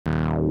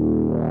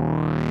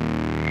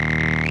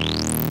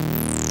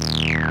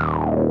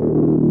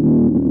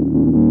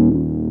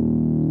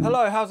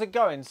how's it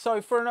going?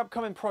 So for an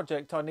upcoming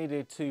project I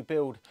needed to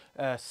build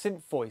a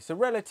synth voice, a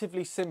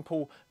relatively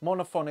simple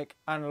monophonic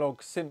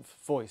analog synth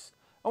voice.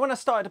 And when I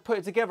started to put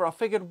it together, I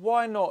figured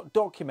why not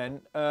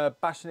document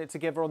bashing it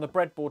together on the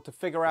breadboard to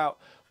figure out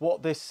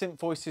what this synth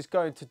voice is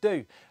going to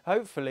do.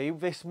 Hopefully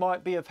this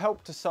might be of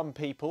help to some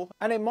people,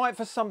 and it might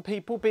for some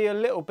people be a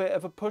little bit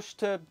of a push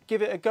to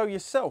give it a go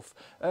yourself.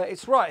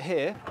 It's right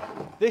here.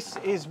 This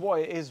is what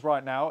it is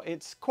right now.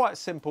 It's quite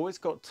simple. It's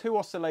got two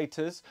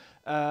oscillators,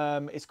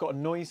 it's got a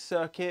noise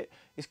circuit,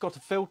 it's got a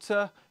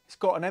filter, it's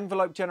got an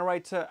envelope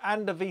generator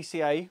and a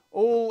VCA,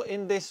 all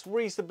in this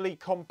reasonably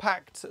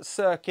compact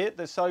circuit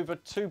that's over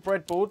two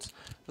breadboards.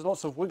 There's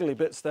lots of wiggly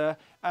bits there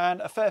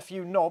and a fair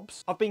few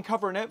knobs. I've been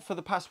covering it for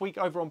the past week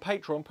over on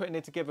Patreon, putting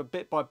it together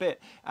bit by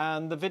bit,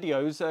 and the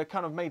videos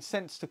kind of made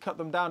sense to cut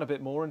them down a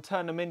bit more and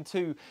turn them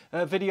into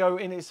a video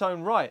in its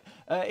own right.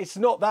 It's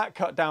not that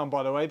cut down,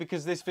 by the way,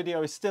 because this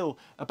video is still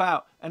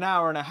about an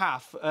hour and a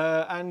half,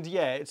 and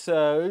yeah, it's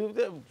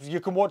you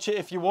can watch it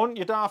if you want.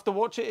 You don't have to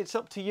watch it, it's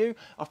up to you.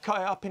 I've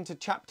cut it up into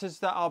chapters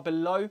that are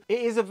below. It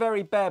is a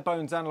very bare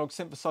bones analog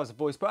synthesizer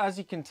voice, but as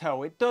you can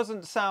tell, it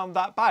doesn't sound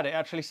that bad. It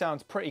actually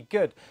sounds pretty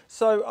good.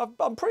 So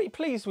I'm pretty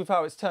pleased with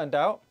how it's turned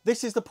out.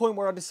 This is the point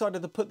where I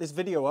decided to put this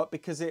video up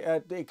because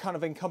it kind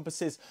of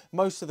encompasses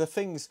most of the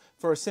things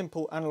for a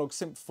simple analog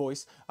synth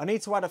voice. I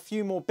need to add a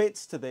few more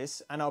bits to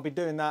this, and I'll be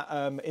doing that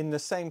in the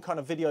same kind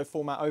of video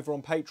format over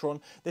on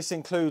Patreon. This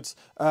includes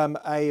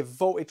a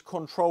voltage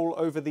control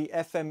over the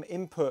FM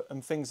input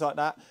and things like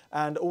that,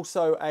 and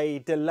also a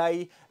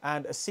delay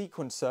and a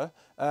sequencer,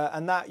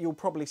 and that you'll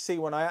probably see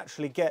when I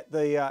actually get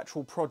the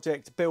actual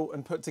project built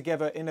and put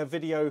together in a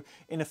video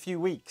in a few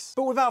weeks.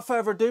 But without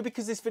further ado,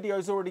 because this video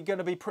is already going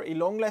to be pretty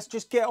long, let's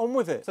just get on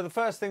with it. So the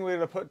first thing we're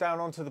going to put down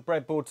onto the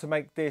breadboard to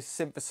make this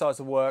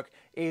synthesizer work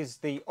is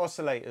the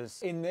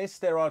oscillators. In this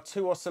there are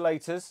two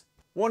oscillators.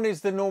 One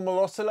is the normal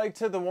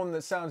oscillator, the one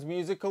that sounds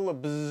musical, a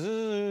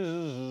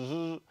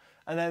bzzz,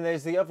 and then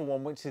there's the other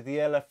one, which is the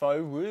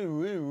LFO. Woo,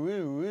 woo,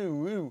 woo, woo,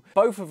 woo.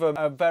 Both of them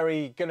are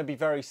going to be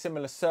very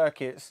similar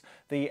circuits.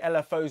 The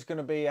LFO is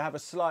going to have a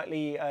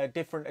slightly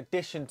different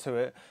addition to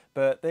it,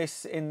 but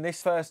in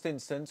this first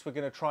instance, we're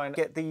going to try and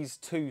get these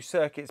two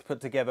circuits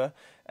put together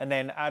and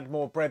then add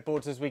more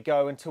breadboards as we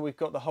go until we've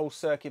got the whole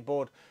circuit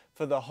board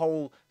for the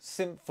whole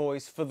synth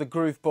voice for the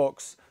groove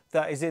box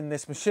that is in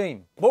this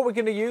machine. What we're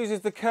going to use is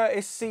the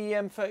Curtis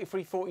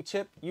CEM3340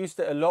 chip. Used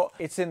it a lot.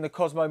 It's in the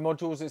Cosmo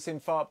modules, it's in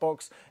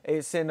Fartbox,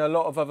 it's in a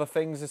lot of other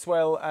things, as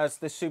well as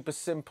the super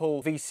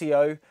simple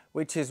VCO,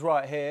 which is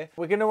right here.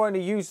 We're going to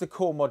only use the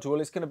core module.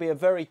 It's going to be a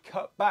very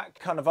cut back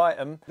kind of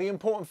item. The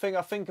important thing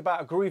I think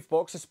about a groove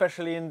box,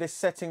 especially in this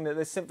setting that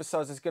this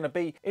synthesizer is going to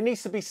be, it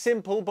needs to be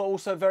simple but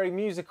also very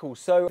musical.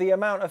 So the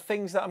amount of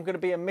things that I'm going to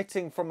be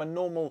emitting from a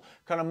normal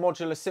kind of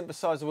modular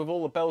synthesizer with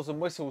all the bells and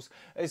whistles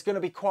is going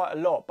to be quite a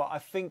lot, but I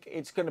think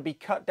it's going to be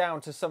cut down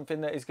to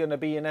something that is going to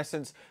be in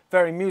essence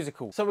very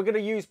musical. So we're going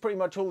to use pretty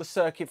much all the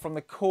circuit from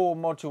the core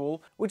module,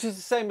 which is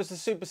the same as the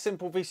super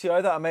simple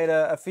VCO that I made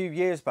a few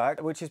years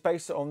back, which is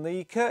based on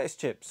the Curtis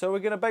chip. So we're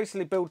going to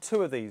basically build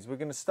two of these. We're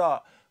going to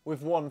start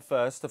with one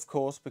first, of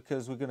course,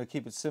 because we're going to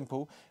keep it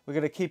simple. We're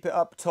going to keep it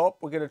up top.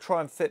 We're going to try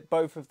and fit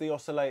both of the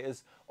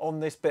oscillators on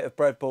this bit of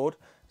breadboard.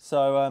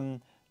 So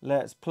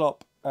let's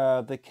plop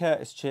the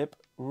Curtis chip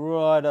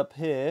right up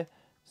here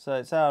so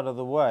it's out of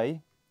the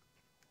way.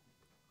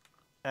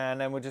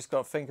 And then we just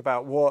got to think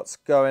about what's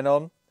going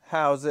on,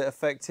 how's it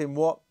affecting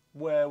what,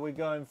 where we're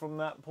going from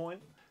that point.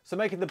 So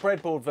making the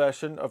breadboard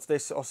version of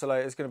this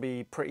oscillator is going to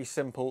be pretty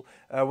simple.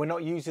 We're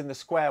not using the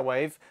square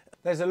wave.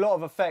 There's a lot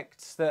of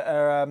effects that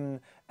are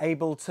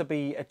able to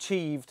be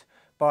achieved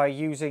by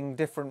using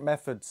different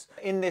methods.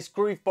 In this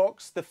groove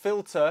box, the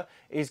filter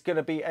is going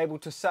to be able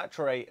to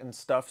saturate and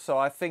stuff, so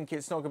I think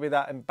it's not going to be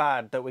that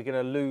bad that we're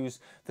going to lose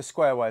the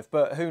square wave,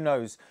 but who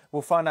knows?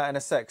 We'll find out in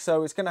a sec.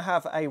 So it's going to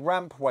have a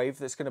ramp wave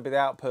that's going to be the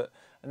output,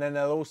 and then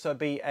there'll also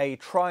be a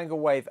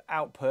triangle wave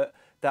output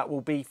that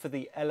will be for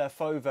the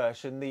LFO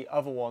version, the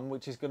other one,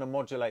 which is going to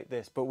modulate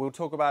this, but we'll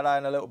talk about that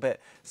in a little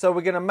bit. So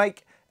we're going to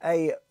make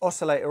a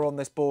oscillator on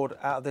this board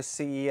out of this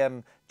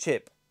CEM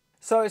chip.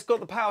 So it's got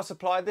the power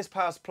supply. This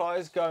power supply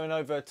is going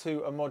over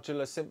to a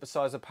modular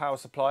synthesizer power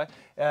supply.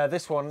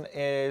 This one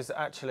is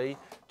actually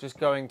just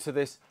going to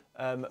this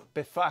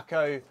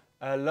Bifaco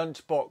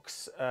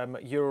lunchbox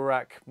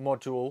Eurorack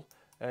module.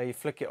 You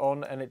flick it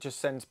on and it just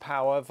sends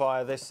power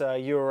via this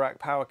Eurorack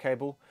power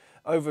cable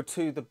over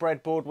to the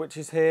breadboard, which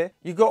is here.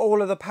 You've got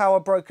all of the power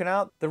broken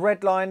out. The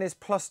red line is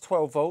plus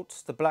 12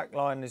 volts, the black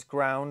line is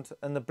ground,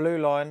 and the blue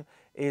line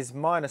is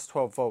minus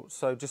 12 volts.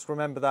 So just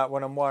remember that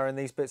when I'm wiring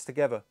these bits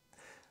together.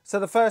 So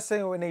the first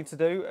thing we need to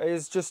do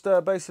is just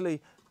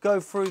basically go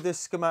through this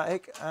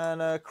schematic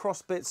and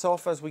cross bits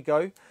off as we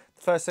go.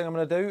 The first thing I'm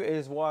going to do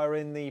is wire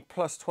in the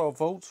plus 12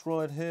 volts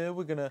right here.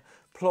 We're going to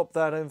plop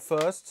that in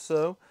first,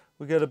 so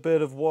we get a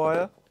bit of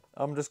wire.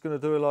 I'm just going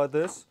to do it like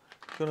this.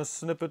 Going to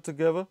snip it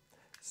together.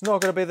 It's not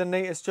going to be the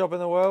neatest job in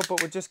the world,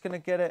 but we're just going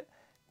to get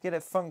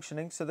it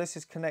functioning. So this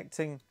is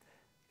connecting.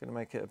 Going to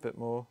make it a bit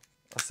more.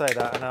 I say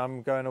that and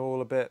I'm going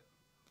all a bit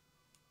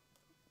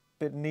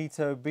bit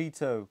neato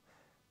beato.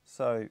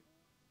 So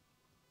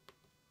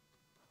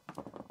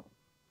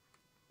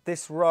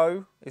this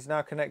row is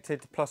now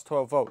connected to plus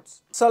 12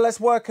 volts. So let's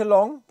work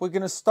along. We're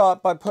going to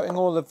start by putting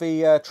all of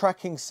the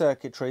tracking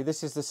circuitry.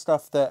 This is the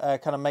stuff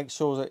that kind of makes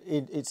sure that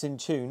it's in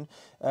tune.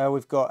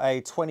 We've got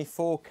a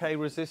 24K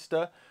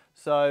resistor.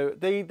 So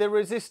the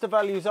resistor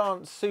values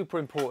aren't super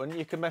important.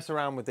 You can mess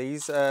around with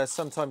these.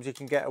 Sometimes you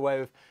can get away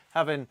with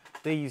having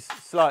these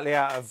slightly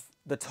out of,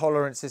 the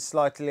tolerances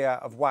slightly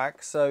out of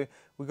whack. So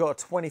we've got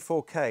a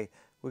 24K.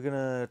 We're going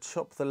to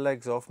chop the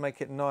legs off,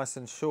 make it nice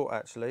and short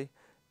actually,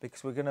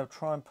 because we're going to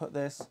try and put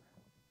this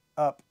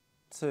up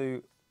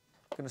to,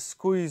 going to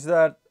squeeze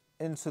that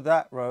into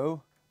that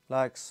row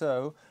like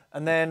so.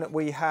 And then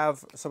we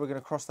have, so we're going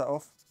to cross that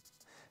off.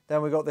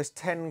 Then we've got this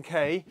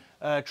 10K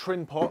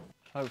trim pot.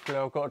 Hopefully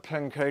I've got a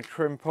 10K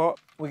trim pot.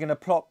 We're going to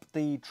plop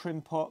the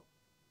trim pot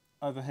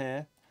over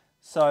here.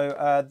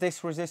 So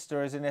this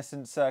resistor is in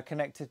essence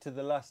connected to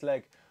the last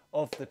leg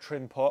of the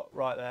trim pot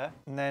right there.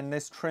 And then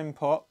this trim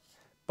pot,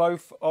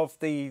 both of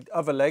the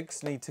other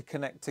legs need to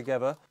connect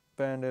together.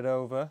 Bend it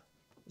over.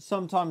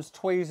 Sometimes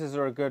tweezers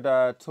are a good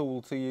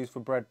tool to use for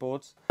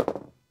breadboards,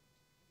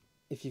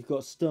 if you've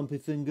got stumpy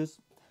fingers.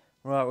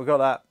 Right, we've got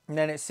that. And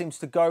then it seems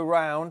to go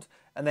round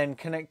and then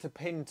connect to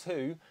pin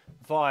 2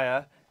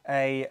 via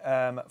a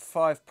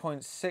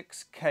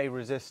 5.6K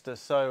resistor.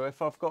 So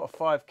if I've got a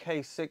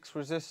 5K6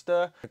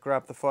 resistor, I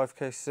grab the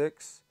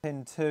 5K6,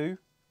 pin 2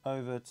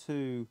 over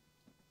to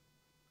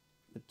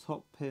the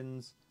top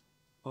pins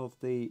of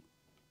the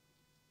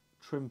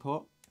trim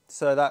pot.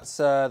 So that's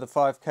the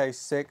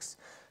 5K6,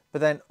 but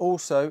then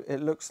also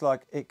it looks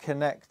like it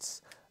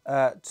connects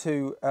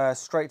to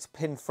straight to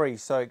pin 3.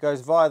 So it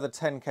goes via the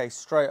 10K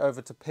straight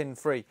over to pin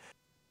 3.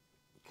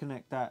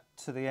 Connect that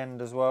to the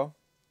end as well.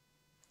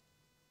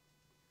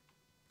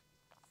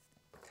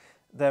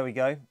 There we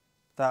go,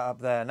 that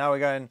up there. Now we're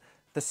going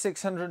the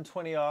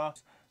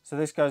 620R. So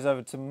this goes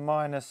over to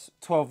minus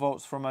 12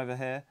 volts from over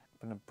here.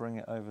 I'm going to bring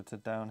it over to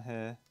down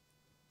here,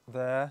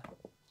 there,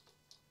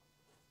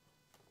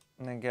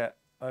 and then get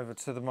over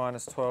to the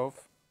minus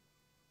 12.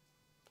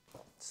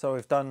 So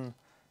we've done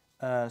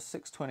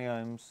 620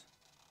 ohms,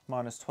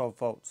 minus 12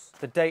 volts.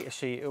 The data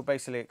sheet, it will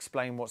basically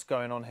explain what's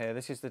going on here.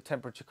 This is the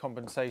temperature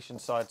compensation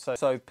side.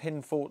 So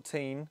pin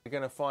 14, you're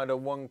going to find a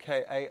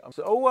 1K8.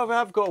 Oh, I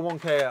have got a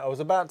 1K8. I was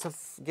about to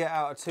get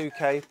out a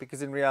 2K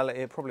because in reality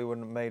it probably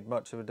wouldn't have made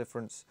much of a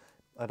difference,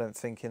 I don't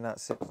think, in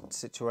that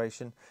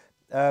situation.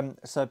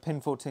 So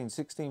pin 14,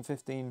 16,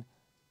 15,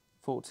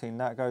 14,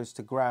 that goes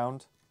to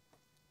ground.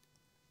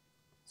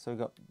 So we've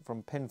got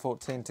from pin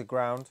 14 to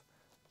ground.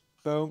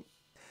 Boom.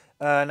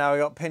 Now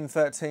we've got pin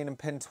 13 and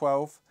pin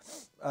 12.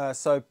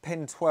 So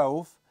pin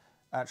 12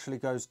 actually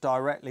goes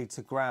directly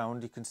to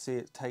ground. You can see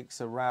it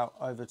takes a route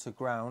over to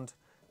ground.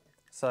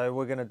 So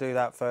we're going to do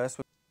that first.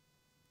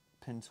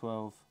 Pin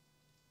 12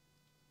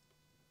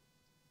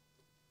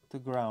 to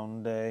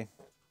ground. And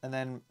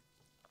then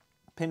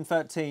pin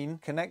 13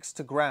 connects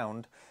to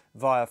ground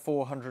via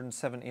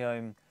 470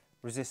 ohm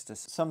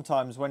resistors.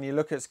 Sometimes when you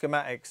look at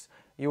schematics,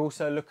 you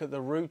also look at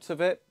the root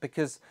of it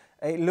because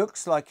it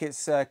looks like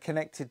it's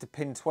connected to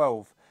pin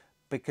 12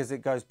 because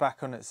it goes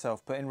back on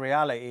itself. But in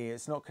reality,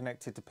 it's not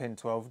connected to pin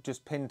 12.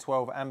 Just pin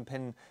 12 and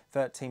pin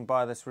 13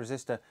 by this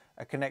resistor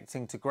are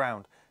connecting to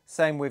ground.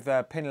 Same with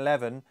pin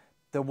 11,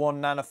 the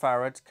 1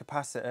 nanofarad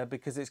capacitor,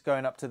 because it's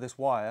going up to this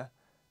wire.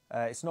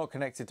 It's not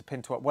connected to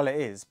pin 12. Well, it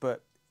is,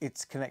 but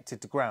it's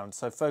connected to ground.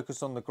 So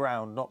focus on the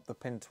ground, not the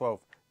pin 12.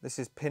 This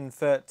is pin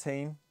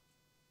 13.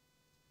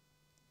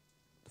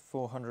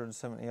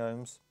 470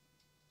 ohms.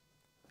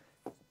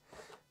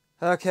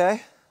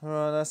 Okay,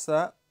 right, that's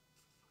that.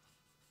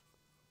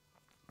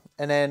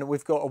 And then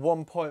we've got a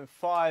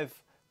 1.5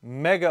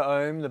 mega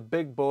ohm, the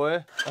big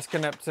boy. That's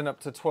connecting up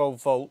to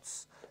 12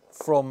 volts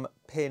from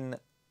pin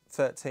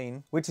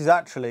 13, which is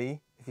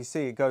actually, if you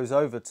see, it goes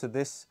over to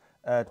this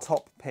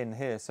top pin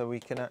here. So we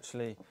can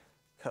actually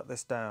cut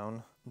this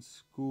down and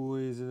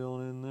squeeze it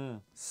on in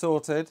there.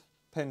 Sorted,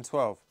 pin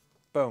 12,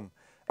 boom.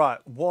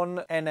 Right,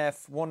 1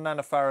 NF, 1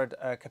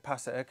 nanofarad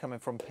capacitor coming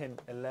from pin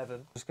 11.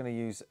 I'm just going to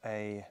use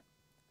a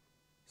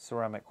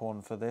ceramic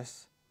one for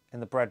this in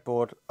the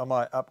breadboard. I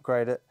might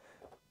upgrade it.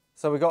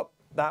 So we got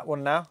that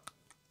one now.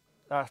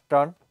 That's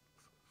done.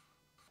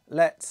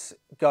 Let's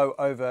go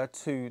over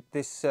to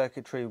this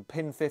circuitry.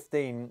 Pin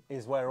 15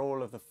 is where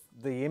all of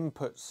the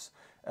inputs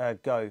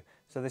go.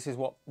 So this is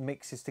what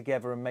mixes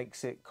together and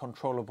makes it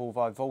controllable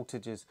by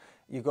voltages.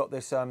 You've got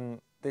this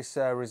this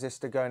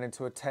resistor going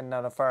into a 10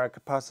 nanofarad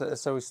capacitor.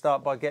 So we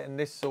start by getting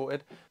this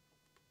sorted.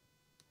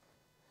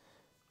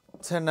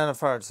 10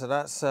 nanofarad, so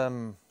that's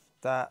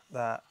that,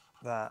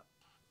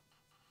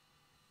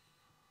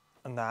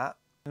 and that.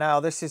 Now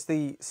this is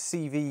the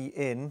CV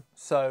in,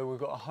 so we've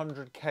got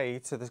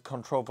 100K to the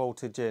control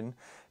voltage in,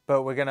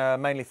 but we're gonna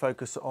mainly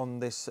focus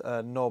on this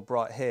knob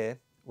right here,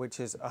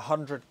 which is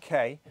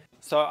 100K.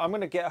 So I'm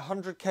gonna get a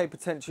 100K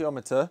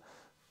potentiometer.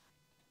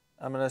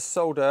 I'm gonna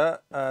solder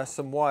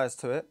some wires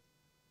to it.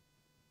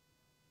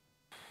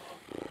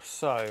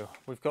 So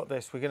we've got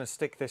this, we're going to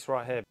stick this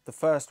right here. The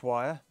first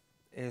wire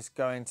is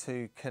going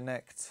to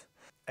connect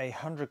a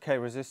 100k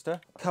resistor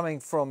coming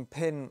from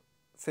pin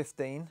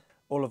 15,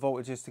 all the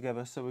voltages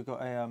together. So we've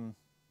got a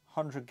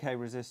 100k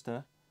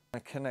resistor. I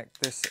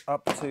connect this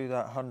up to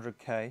that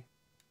 100k,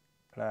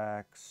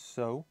 like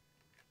so.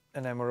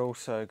 And then we're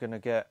also going to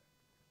get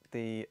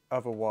the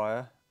other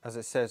wire, as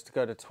it says, to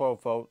go to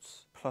 12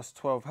 volts. Plus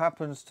 12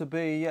 happens to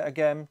be, yet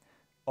again,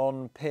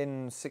 on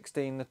pin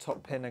 16, the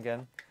top pin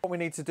again. What we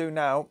need to do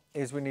now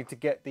is we need to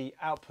get the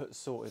output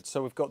sorted.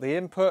 So we've got the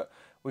input,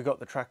 we've got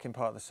the tracking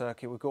part of the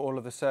circuit, we've got all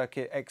of the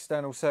circuit,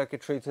 external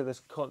circuitry to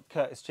this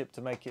Curtis chip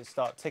to make it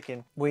start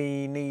ticking.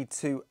 We need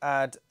to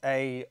add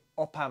a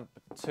op-amp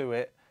to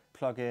it,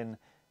 plug in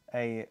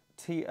a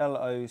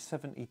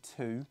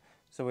TLO72,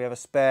 so we have a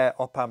spare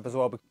op-amp as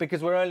well,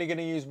 because we're only going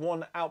to use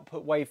one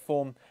output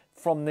waveform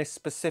from this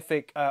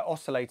specific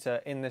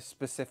oscillator in this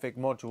specific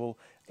module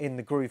in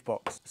the groove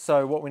box.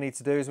 So what we need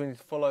to do is we need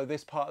to follow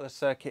this part of the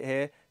circuit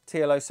here,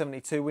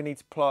 TLO72. We need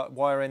to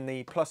wire in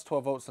the plus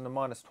 12 volts and the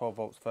minus 12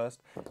 volts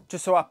first.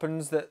 Just so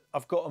happens that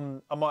I've got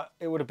them,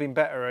 it would have been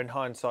better in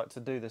hindsight to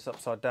do this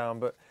upside down,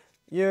 but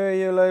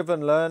you'll live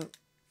and learn.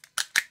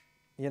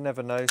 You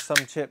never know.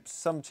 Some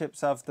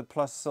chips have the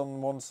plus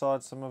on one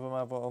side, some of them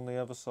have it on the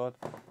other side.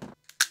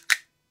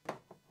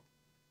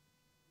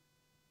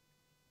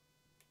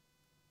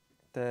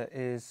 There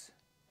is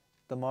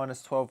the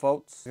minus 12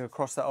 volts. I'm going to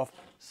cross that off.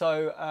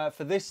 So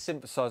for this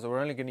synthesizer, we're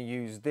only going to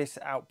use this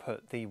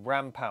output, the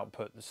ramp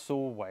output, the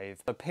saw wave.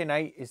 So pin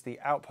 8 is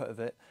the output of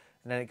it,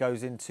 and then it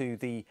goes into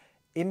the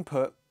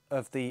input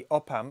of the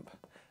op-amp,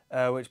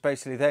 which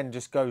basically then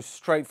just goes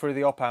straight through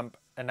the op-amp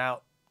and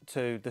out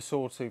to the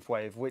sawtooth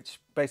wave,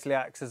 which basically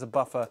acts as a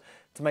buffer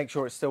to make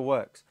sure it still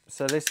works.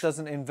 So this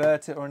doesn't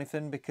invert it or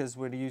anything because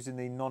we're using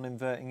the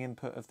non-inverting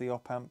input of the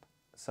op-amp.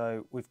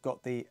 So we've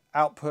got the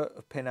output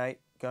of pin 8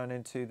 going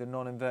into the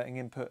non-inverting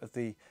input of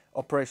the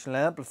operational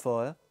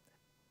amplifier.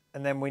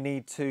 And then we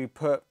need to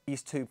put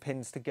these two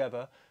pins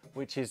together,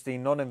 which is the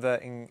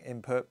non-inverting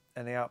input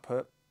and the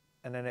output.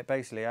 And then it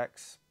basically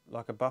acts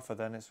like a buffer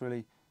then. It's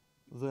really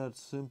that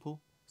simple.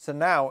 So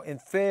now, in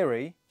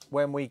theory,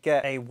 when we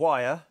get a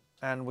wire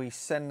and we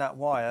send that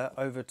wire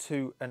over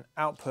to an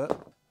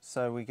output,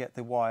 so we get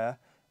the wire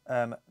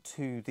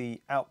to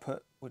the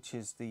output, which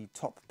is the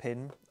top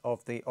pin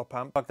of the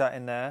op-amp. Plug that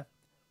in there,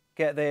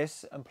 get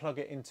this and plug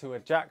it into a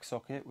jack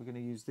socket. We're going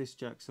to use this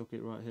jack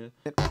socket right here.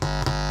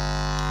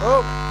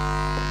 Oh!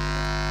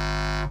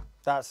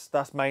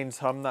 That's mains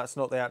hum, that's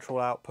not the actual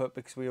output,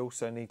 because we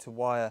also need to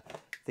wire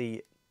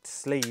the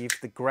sleeve,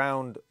 the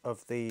ground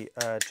of the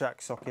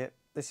jack socket.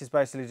 This is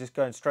basically just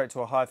going straight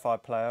to a hi-fi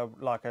player,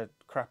 like a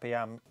crappy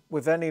amp.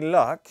 With any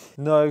luck,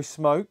 no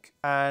smoke,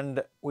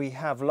 and we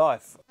have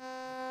life.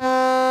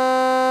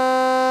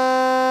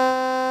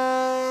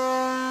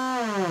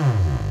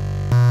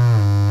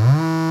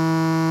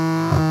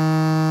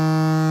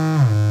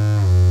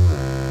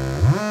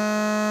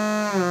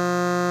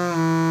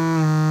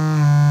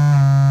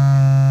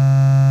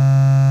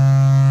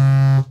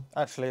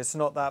 Actually, it's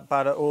not that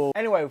bad at all.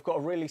 Anyway, we've got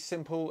a really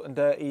simple and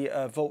dirty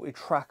voltage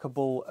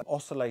trackable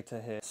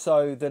oscillator here.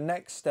 So the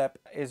next step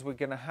is we're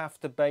going to have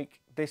to bake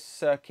this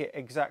circuit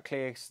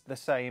exactly the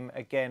same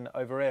again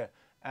over here.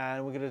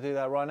 And we're going to do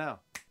that right now.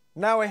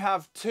 Now we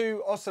have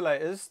two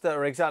oscillators that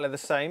are exactly the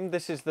same.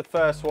 This is the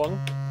first one.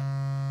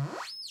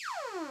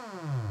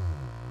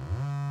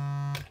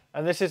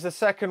 And this is the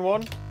second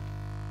one.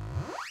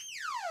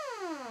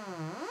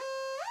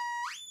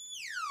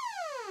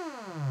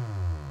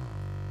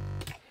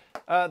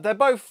 They're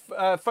both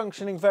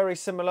functioning very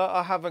similar.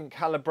 I haven't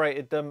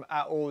calibrated them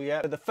at all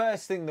yet. But the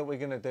first thing that we're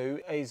going to do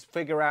is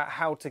figure out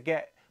how to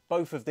get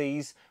both of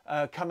these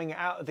coming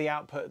out of the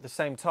output at the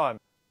same time.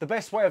 The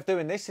best way of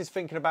doing this is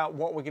thinking about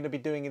what we're going to be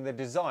doing in the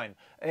design.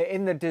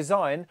 In the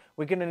design,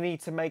 we're going to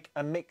need to make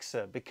a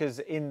mixer, because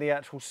in the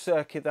actual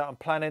circuit that I'm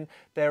planning,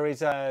 there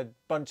is a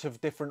bunch of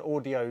different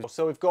audios.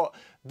 So we've got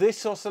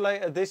this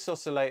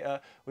oscillator,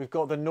 we've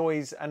got the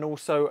noise, and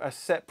also a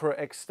separate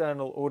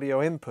external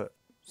audio input.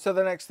 So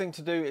the next thing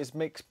to do is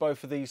mix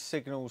both of these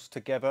signals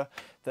together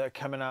that are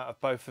coming out of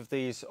both of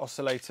these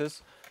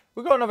oscillators.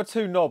 We've got another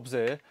two knobs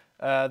here.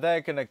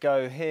 They're going to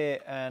go here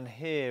and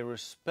here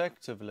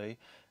respectively.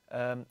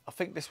 I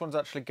think this one's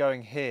actually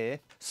going here.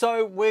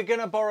 So we're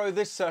going to borrow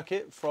this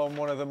circuit from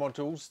one of the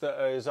modules that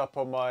is up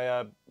on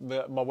my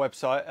my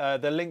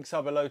website. The links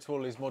are below to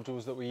all these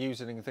modules that we're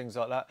using and things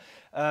like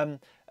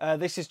that.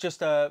 This is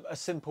just a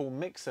simple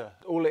mixer.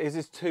 All it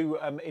is two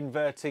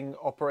inverting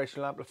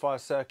operational amplifier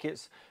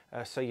circuits.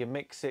 So you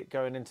mix it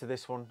going into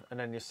this one, and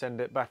then you send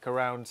it back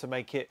around to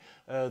make it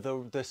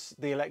the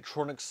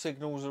electronic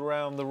signals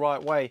around the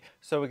right way.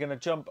 So we're going to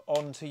jump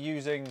on to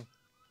using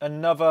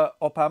another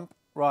op-amp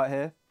right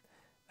here.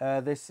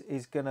 This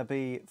is going to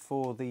be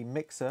for the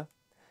mixer.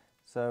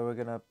 So we're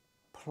going to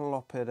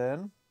plop it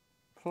in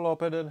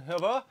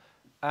here.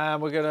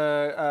 And we're going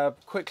to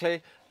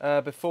quickly,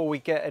 before we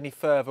get any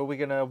further, we're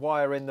going to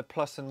wire in the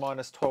plus and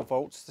minus 12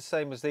 volts, the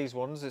same as these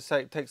ones.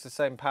 It takes the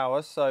same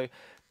power. So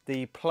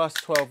the plus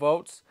 12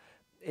 volts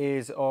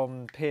is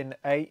on pin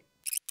 8.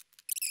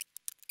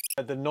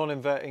 The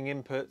non-inverting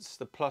inputs,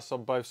 the plus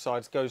on both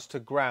sides, goes to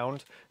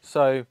ground.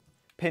 So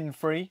pin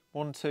 3,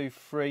 1, 2,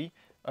 3,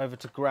 over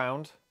to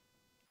ground.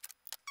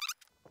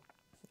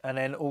 And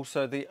then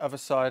also the other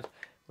side,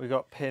 we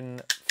got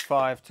pin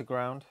 5 to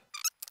ground.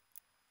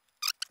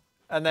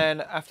 And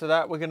then after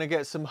that, we're going to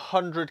get some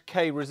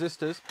 100k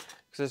resistors,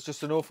 because there's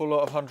just an awful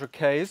lot of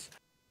 100ks,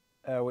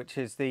 which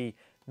is the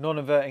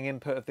non-inverting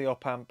input of the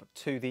op-amp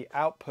to the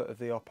output of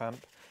the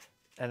op-amp.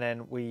 And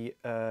then we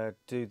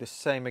do the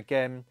same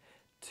again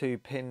to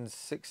pins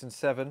 6 and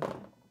 7,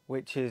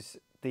 which is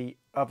the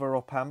other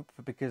op-amp,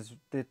 because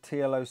the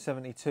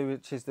TLO72,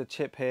 which is the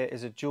chip here,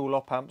 is a dual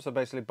op-amp. So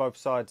basically both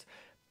sides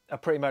are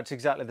pretty much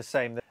exactly the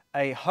same.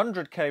 A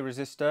 100k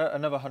resistor,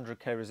 another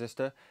 100k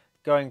resistor,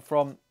 going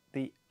from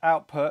the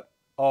output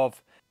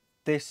of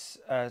this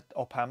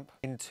op-amp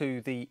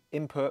into the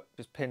input,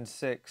 which is pin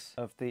 6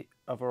 of the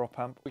other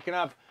op-amp. We can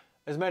have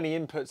as many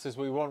inputs as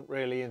we want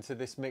really into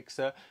this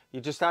mixer.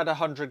 You just add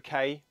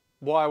 100k,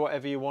 wire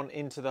whatever you want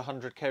into the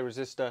 100k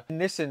resistor. In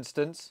this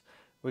instance,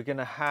 we're going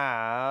to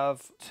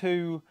have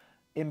 2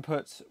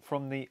 inputs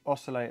from the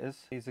oscillators.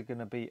 These are going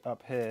to be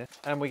up here.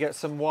 And we get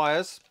some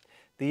wires.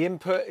 The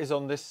input is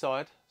on this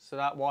side, so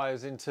that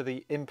wires into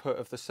the input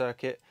of the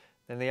circuit.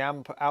 Then the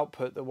amp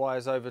output that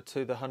wires over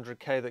to the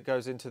 100k that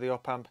goes into the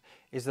op-amp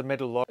is the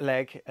middle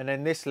leg. And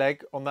then this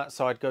leg on that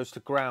side goes to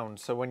ground.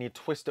 So when you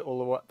twist it all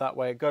the way that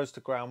way, it goes to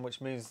ground,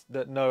 which means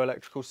that no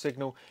electrical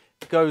signal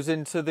goes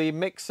into the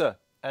mixer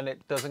and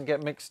it doesn't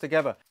get mixed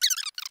together.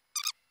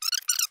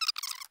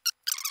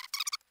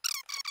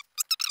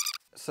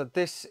 So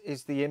this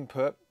is the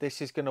input.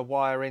 This is going to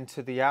wire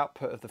into the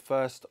output of the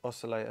first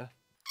oscillator.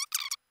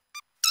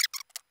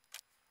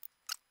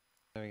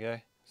 There we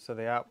go. So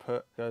the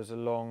output goes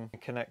along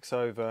and connects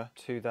over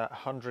to that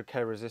 100k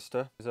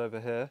resistor, is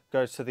over here,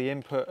 goes to the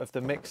input of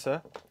the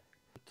mixer,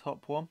 the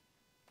top one.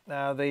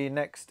 Now the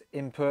next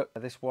input,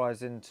 this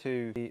wires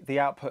into the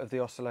output of the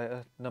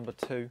oscillator, number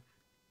 2.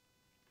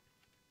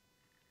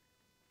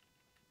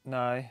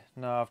 No,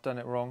 I've done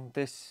it wrong.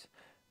 This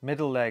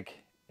middle leg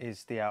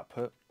is the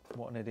output.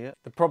 What an idiot.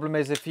 The problem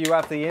is if you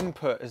have the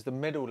input as the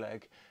middle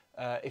leg,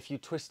 if you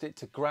twist it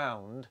to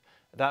ground,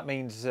 that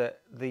means that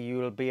you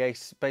will be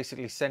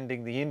basically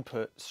sending the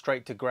input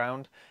straight to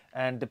ground,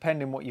 and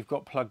depending what you've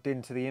got plugged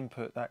into the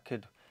input, that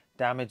could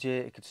damage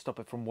it, it could stop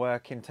it from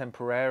working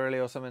temporarily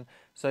or something.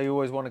 So you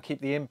always want to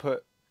keep the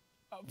input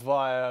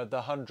via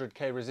the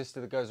 100k resistor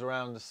that goes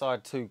around the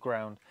side to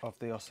ground of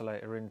the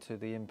oscillator into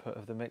the input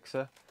of the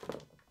mixer.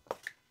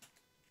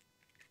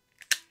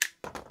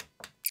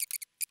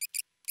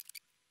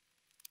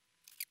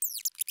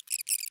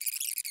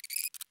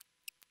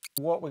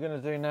 What we're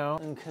going to do now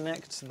is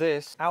connect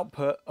this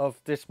output of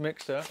this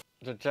mixer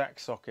to the jack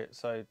socket.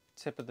 So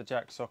tip of the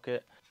jack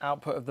socket,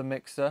 output of the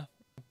mixer.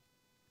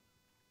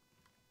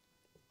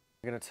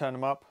 We're going to turn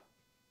them up.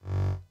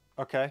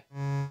 Okay.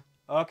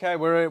 Okay,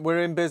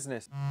 we're in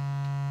business.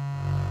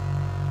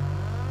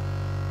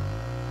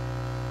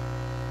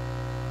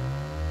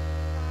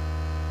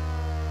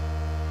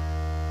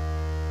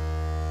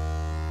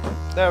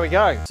 There we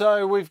go.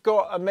 So we've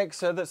got a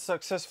mixer that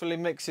successfully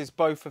mixes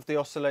both of the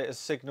oscillator's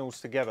signals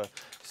together.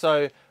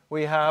 So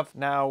we have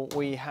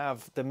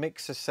the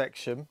mixer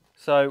section.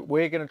 So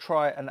we're going to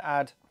try and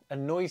add a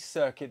noise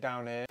circuit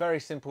down here, very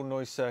simple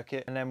noise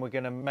circuit, and then we're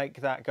going to make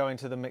that go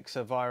into the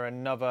mixer via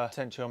another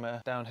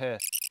potentiometer down here.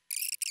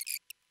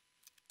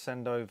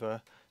 Send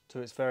over to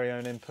its very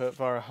own input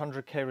via a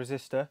 100k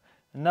resistor,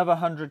 another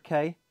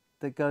 100k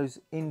that goes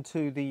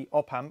into the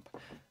op-amp,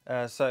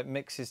 so it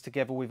mixes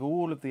together with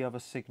all of the other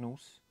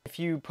signals. If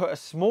you put a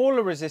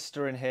smaller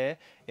resistor in here,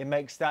 it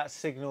makes that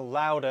signal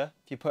louder.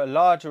 If you put a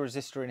larger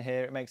resistor in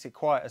here, it makes it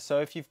quieter. So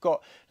if you've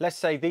got, let's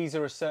say these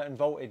are a certain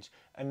voltage,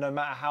 and no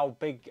matter how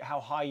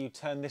high you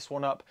turn this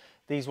one up,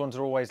 these ones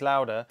are always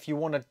louder. If you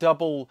want to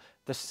double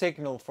the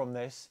signal from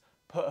this,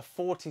 put a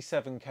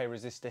 47k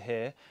resistor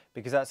here,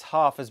 because that's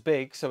half as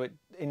big, so it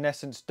in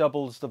essence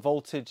doubles the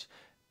voltage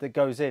that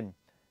goes in.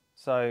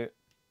 So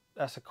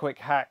that's a quick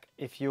hack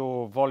if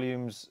your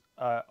volumes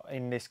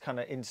in this kind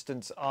of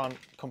instance aren't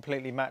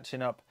completely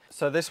matching up.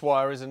 So this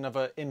wire is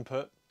another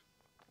input.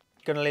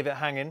 Going to leave it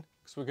hanging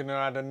because we're going to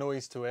add a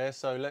noise to here.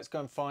 So let's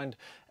go and find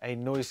a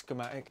noise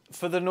schematic.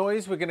 For the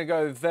noise, we're going to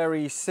go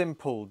very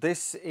simple.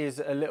 This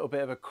is a little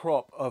bit of a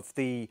crop of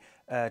the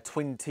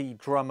Twin T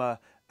Drummer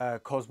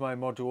Cosmo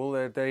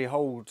module. The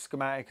whole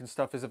schematic and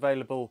stuff is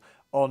available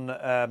on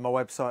my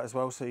website as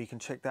well, so you can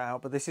check that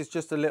out. But this is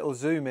just a little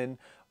zoom in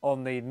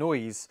on the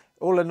noise.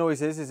 All the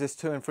noise is this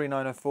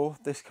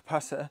 2M3904, this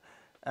capacitor,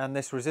 and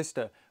this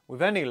resistor.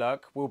 With any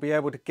luck, we'll be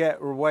able to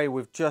get away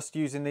with just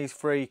using these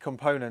 3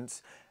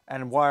 components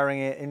and wiring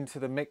it into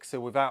the mixer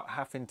without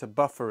having to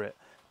buffer it.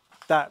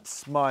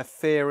 That's my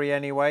theory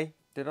anyway.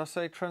 Did I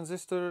say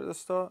transistor at the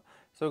start?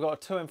 So we've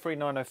got a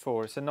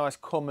 2M3904. It's a nice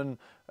common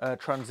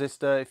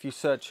transistor. If you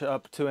search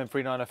up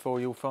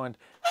 2M3904, you'll find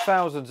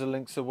thousands of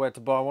links of where to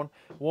buy one.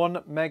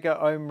 1 mega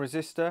ohm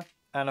resistor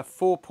and a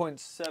 4.7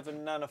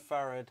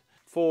 nanofarad.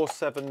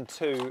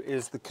 472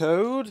 is the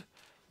code.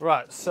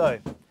 Right, so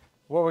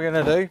what we're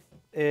going to do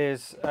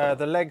is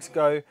the legs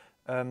go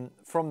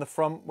from the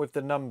front with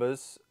the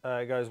numbers.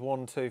 It goes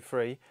 1, 2,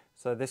 3.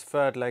 So this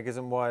third leg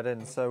isn't wired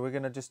in. So we're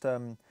going to just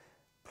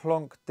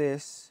plonk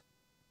this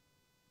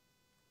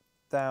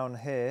down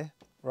here.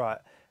 Right.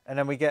 And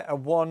then we get a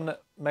 1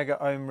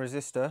 mega ohm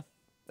resistor.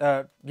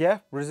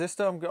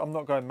 Resistor. I'm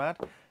not going mad.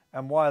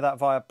 And wire that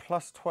via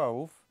plus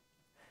 12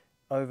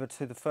 over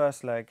to the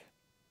first leg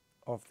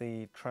of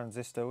the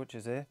transistor, which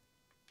is here.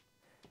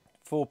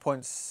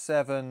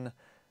 4.7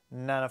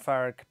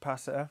 nanofarad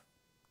capacitor,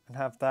 and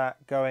have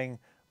that going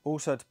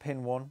also to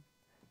pin 1,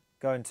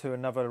 going to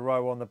another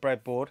row on the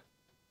breadboard.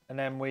 And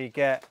then we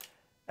get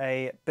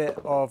a bit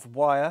of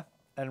wire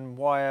and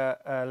wire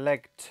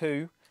leg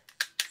 2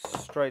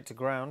 straight to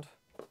ground.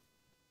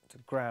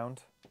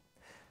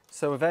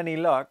 So with any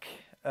luck,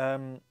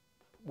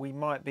 we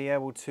might be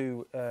able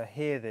to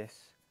hear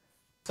this.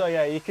 So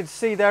yeah, you can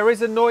see there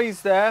is a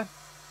noise there.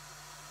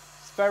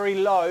 It's very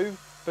low,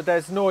 but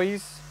there's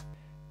noise.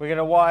 We're going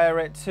to wire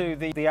it to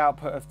the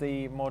output of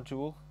the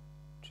module,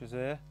 which is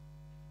here.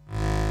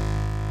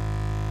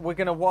 We're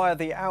going to wire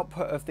the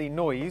output of the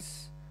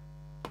noise.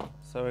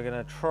 So we're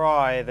going to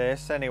try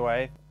this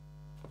anyway.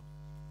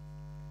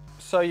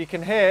 So you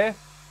can hear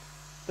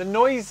the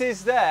noise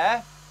is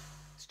there.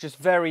 It's just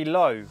very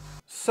low.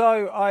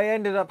 So I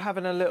ended up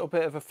having a little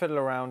bit of a fiddle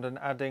around and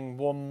adding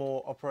one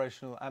more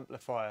operational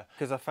amplifier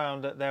because I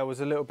found that there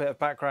was a little bit of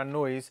background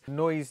noise.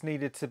 Noise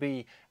needed to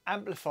be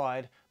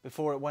amplified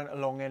before it went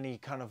along any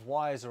kind of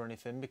wires or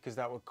anything, because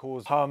that would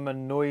cause hum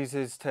and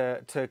noises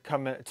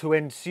to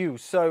ensue.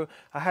 So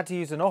I had to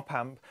use an op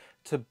amp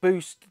to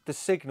boost the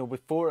signal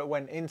before it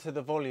went into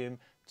the volume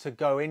to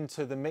go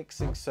into the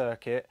mixing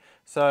circuit.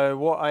 So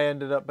what I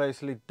ended up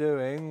basically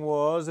doing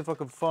was, if I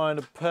could find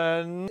a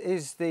pen,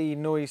 is the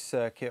noise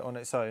circuit on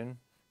its own,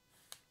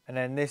 and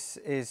then this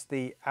is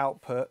the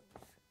output.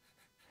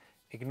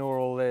 Ignore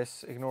all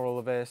this, ignore all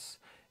of this.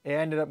 It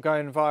ended up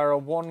going via a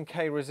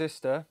 1K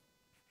resistor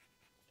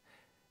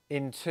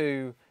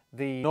into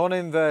the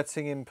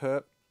non-inverting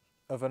input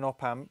of an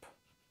op amp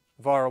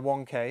via a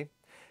 1K,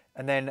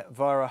 and then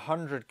via a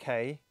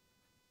 100K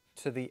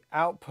to the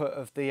output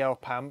of the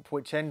op amp,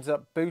 which ends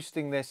up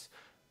boosting this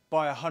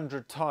by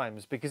 100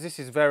 times, because this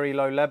is very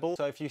low level.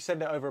 So if you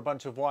send it over a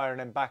bunch of wire and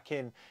then back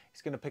in,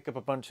 it's going to pick up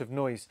a bunch of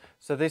noise.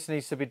 So this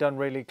needs to be done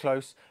really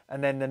close.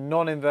 And then the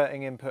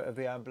non-inverting input of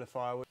the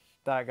amplifier,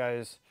 that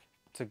goes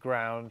to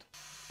ground.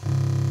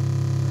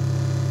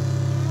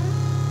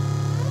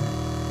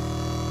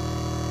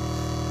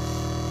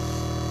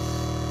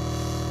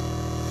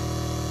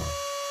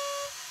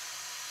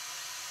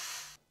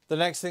 The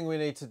next thing we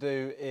need to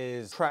do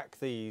is track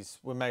these.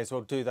 We may as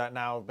well do that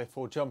now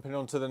before jumping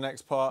on to the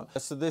next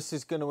part. So this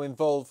is going to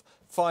involve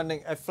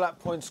finding a flat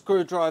point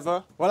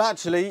screwdriver. Well,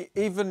 actually,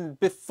 even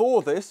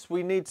before this,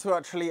 we need to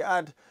actually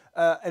add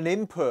an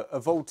input, a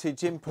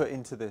voltage input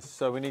into this.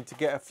 So we need to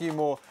get a few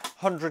more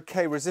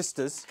 100K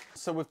resistors.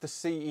 So with the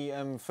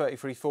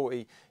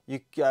CEM3340,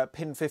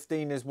 pin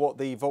 15 is what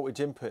the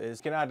voltage input is.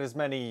 You can add as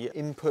many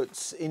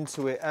inputs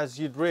into it as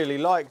you'd really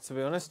like, to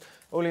be honest.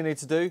 All you need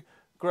to do,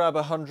 grab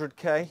a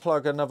 100K,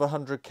 plug another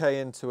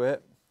 100K into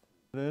it,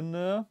 in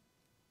there,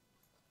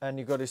 and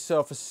you've got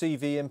yourself a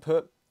CV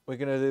input. We're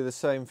going to do the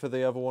same for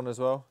the other one as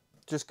well.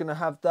 Just going to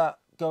have that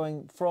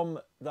going from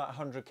that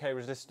 100K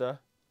resistor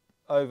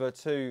over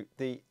to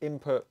the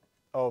input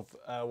of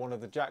one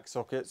of the jack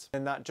sockets,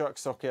 and that jack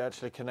socket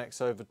actually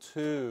connects over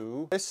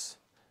to this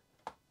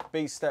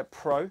BeatStep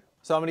Pro.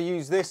 So I'm going to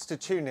use this to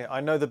tune it.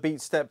 I know the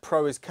BeatStep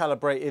Pro is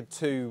calibrated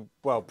to,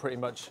 well, pretty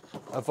much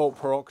a volt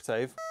per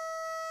octave.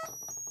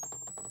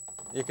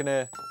 You can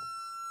hear.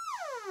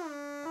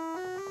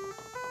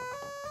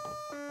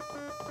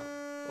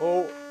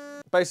 Well,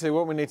 basically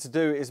what we need to do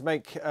is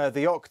make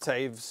the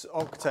octaves,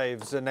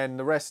 and then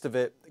the rest of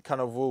it kind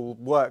of will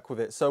work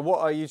with it. So what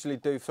I usually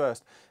do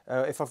first,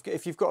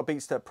 if you've got a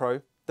BeatStep Pro,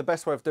 the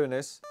best way of doing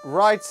this,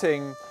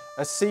 writing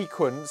a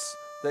sequence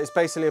that is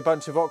basically a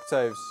bunch of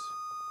octaves.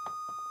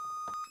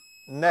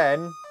 And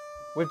then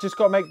we've just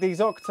got to make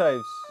these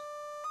octaves.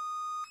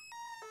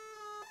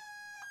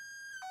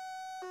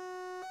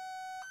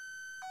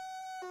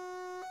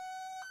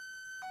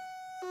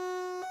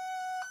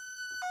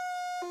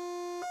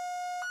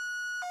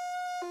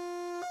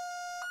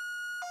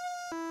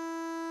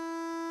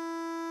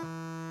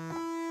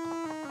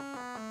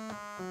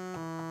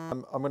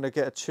 I'm going to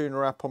get a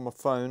tuner app on my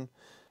phone.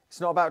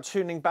 It's not about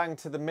tuning bang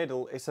to the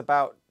middle, it's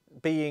about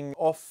being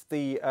off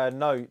the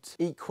note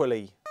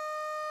equally.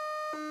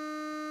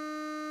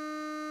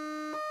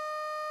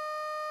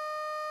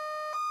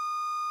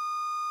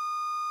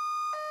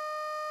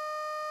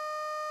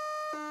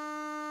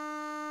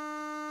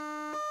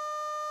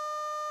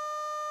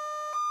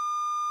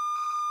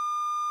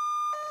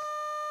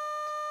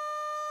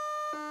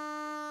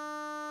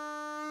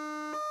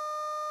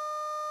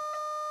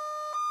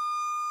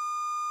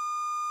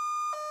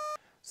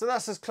 So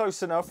that's as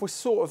close enough, we're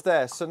sort of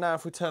there. So now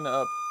if we turn it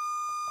up.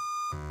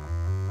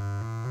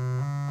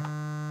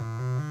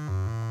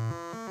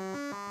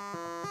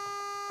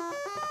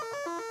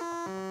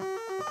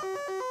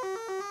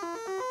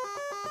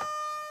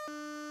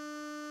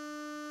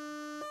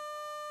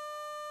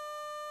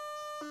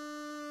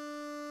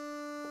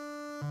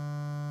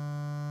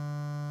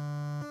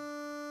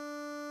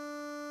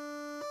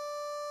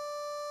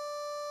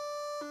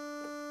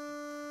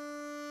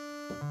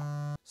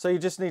 So you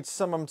just need to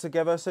sum them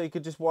together, so you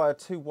could just wire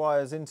 2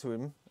 wires into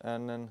him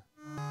and then...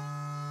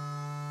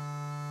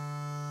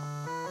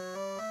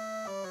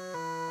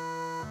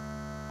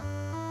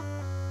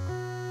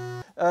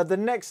 The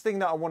next thing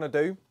that I want to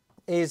do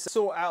is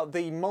sort out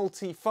the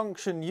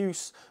multi-function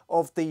use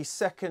of the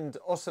second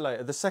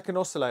oscillator. The second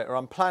oscillator,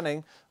 I'm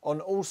planning on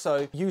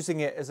also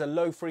using it as a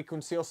low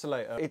frequency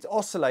oscillator. It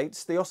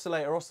oscillates, the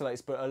oscillator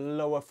oscillates, but a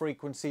lower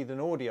frequency than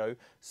audio,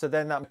 so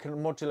then that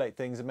can modulate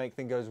things and make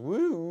things go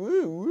woo,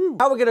 woo, woo.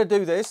 How we're going to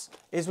do this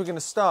is we're going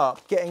to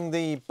start getting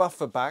the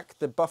buffer back,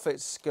 the buffer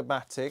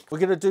schematic. We're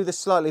going to do this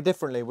slightly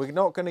differently. We're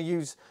not going to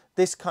use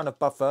this kind of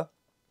buffer,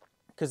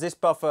 because this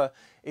buffer,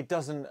 it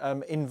doesn't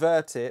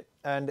invert it,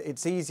 and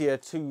it's easier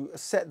to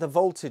set the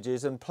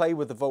voltages and play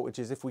with the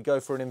voltages if we go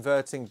for an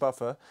inverting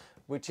buffer,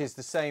 which is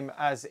the same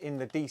as in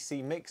the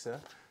DC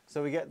mixer.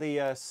 So we get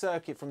the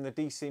circuit from the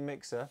DC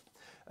mixer.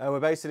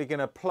 We're basically going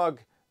to plug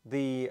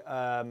the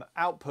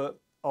output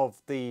of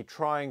the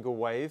triangle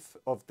wave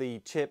of the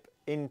chip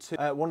into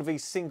one of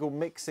these single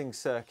mixing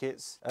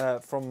circuits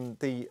from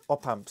the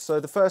op amp. So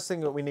the first thing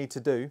that we need to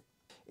do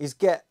is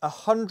get a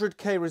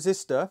 100k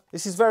resistor.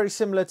 This is very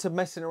similar to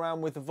messing around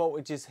with the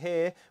voltages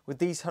here with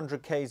these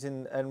 100k's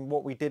and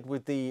what we did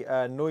with the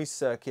noise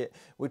circuit,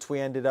 which we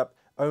ended up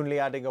only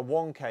adding a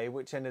 1k,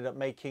 which ended up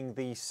making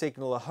the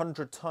signal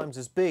 100 times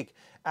as big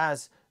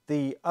as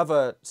the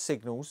other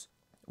signals.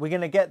 We're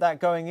going to get that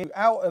going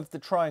out of the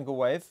triangle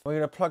wave. We're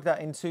going to plug that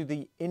into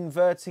the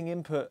inverting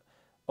input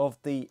of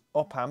the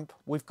op amp.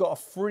 We've got a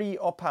free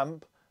op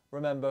amp,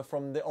 remember,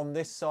 from on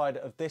this side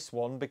of this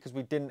one, because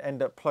we didn't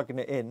end up plugging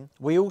it in.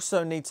 We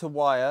also need to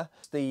wire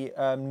the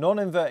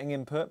non-inverting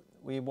input.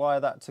 We wire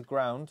that to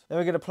ground. Then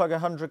we're going to plug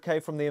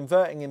 100k from the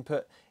inverting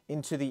input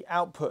into the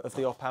output of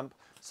the op amp.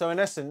 So in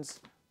essence,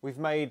 we've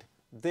made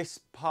this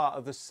part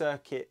of the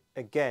circuit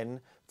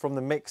again from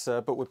the mixer,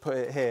 but we put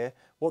it here.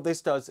 What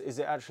this does is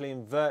it actually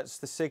inverts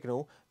the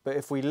signal, but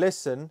if we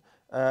listen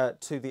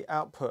to the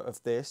output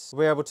of this,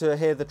 we're able to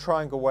hear the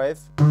triangle wave.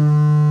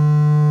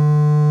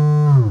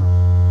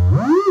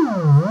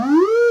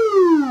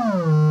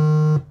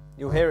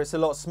 You'll hear it's a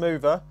lot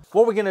smoother.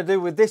 What we're going to do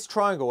with this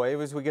triangle wave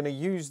is we're going to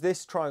use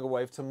this triangle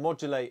wave to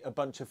modulate a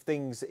bunch of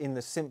things in the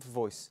synth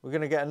voice. We're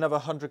going to get another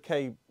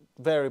 100k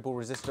variable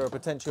resistor, a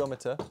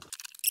potentiometer.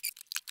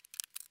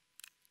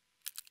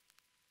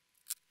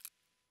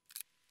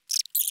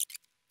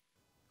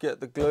 Get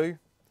the glue,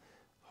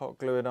 hot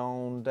glue it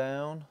on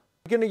down.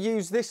 We're going to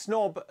use this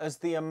knob as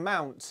the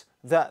amount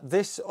that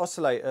this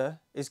oscillator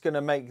is going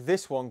to make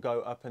this one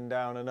go up and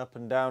down and up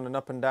and down and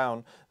up and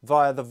down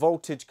via the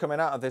voltage coming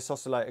out of this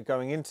oscillator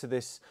going into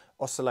this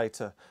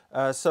oscillator.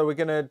 So we're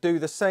going to do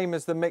the same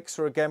as the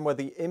mixer again, where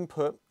the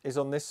input is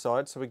on this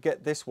side. So we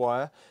get this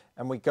wire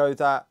and we go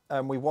that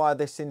and we wire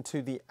this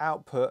into the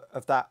output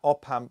of that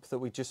op amp that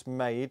we just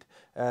made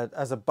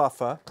as a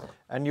buffer,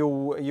 and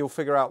you'll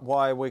figure out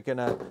why we're going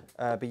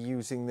to be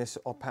using this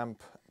op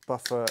amp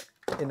buffer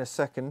in a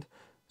second.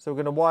 So we're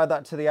going to wire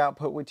that to the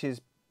output, which is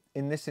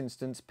in this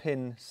instance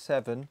pin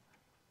 7,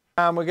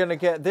 and we're going to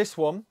get this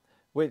one,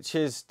 which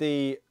is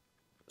the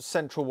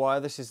central wire.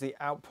 This is the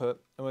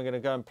output, and we're going to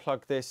go and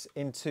plug this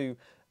into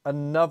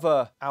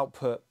another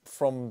output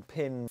from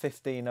pin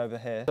 15 over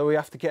here. So we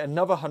have to get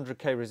another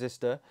 100k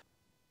resistor.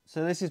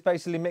 So this is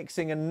basically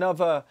mixing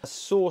another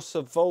source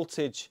of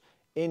voltage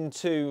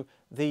into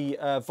the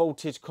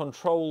voltage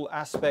control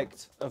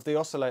aspect of the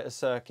oscillator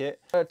circuit.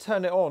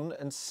 Turn it on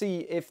and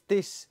see if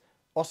this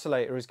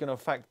oscillator is going to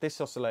affect this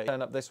oscillator.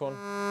 Turn up this one.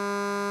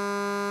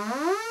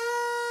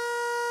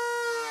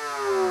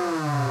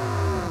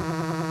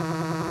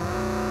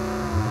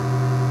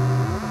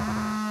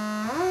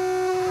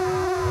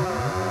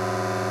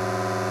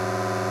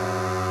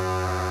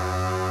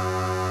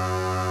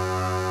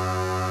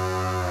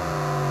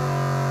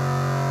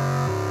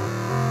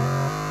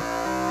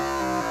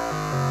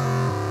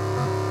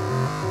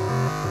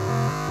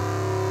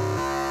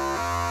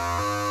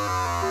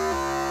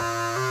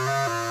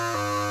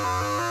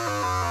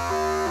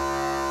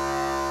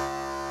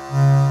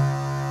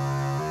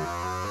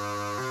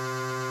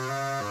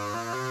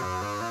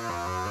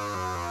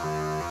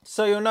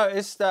 So you'll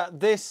notice that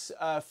this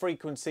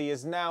frequency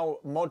is now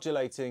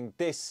modulating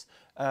this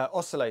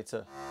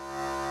oscillator.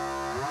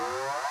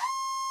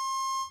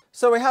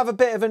 So we have a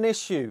bit of an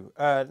issue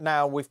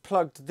now. We've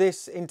plugged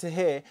this into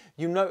here.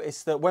 You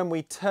notice that when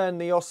we turn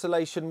the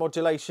oscillation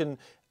modulation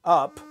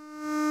up,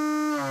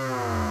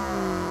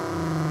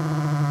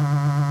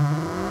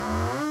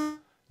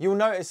 you'll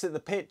notice that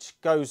the pitch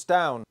goes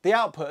down. The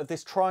output of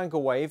this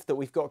triangle wave that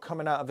we've got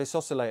coming out of this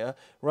oscillator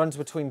runs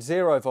between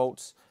 0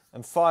 volts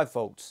and 5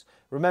 volts.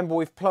 Remember,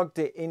 we've plugged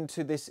it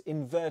into this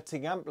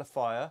inverting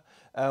amplifier.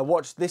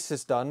 What this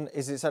has done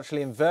is it's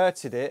actually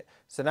inverted it,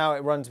 so now it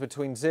runs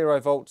between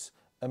 0 volts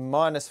and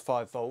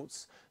 -5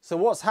 volts. So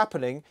what's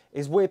happening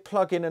is we're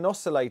plugging an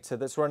oscillator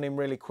that's running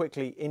really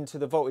quickly into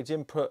the voltage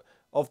input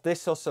of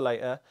this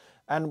oscillator,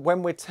 and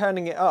when we're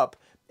turning it up,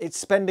 it's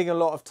spending a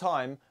lot of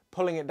time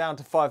pulling it down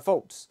to 5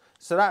 volts.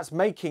 So that's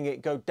making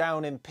it go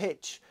down in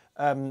pitch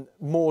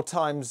more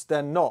times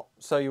than not.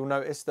 So you'll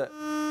notice that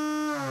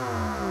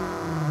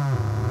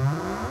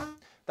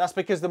that's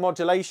because the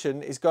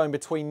modulation is going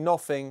between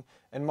nothing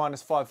and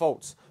 -5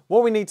 volts.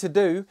 What we need to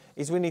do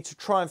is we need to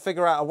try and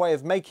figure out a way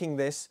of making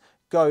this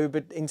go,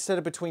 but instead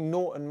of between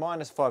 0 and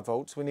 -5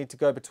 volts, we need to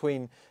go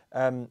between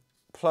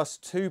plus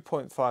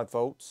 2.5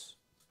 volts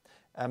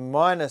and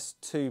minus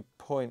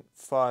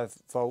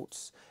 2.5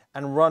 volts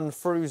and run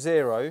through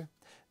 0.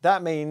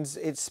 That means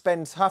it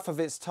spends half of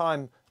its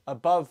time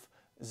above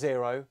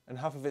 0 and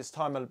half of its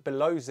time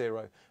below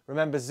 0.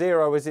 Remember,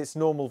 0 is its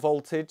normal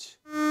voltage,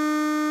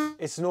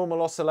 its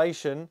normal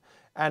oscillation,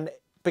 and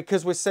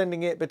because we're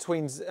sending it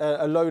between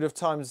a load of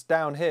times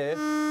down here,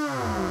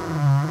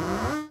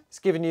 it's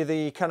giving you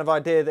the kind of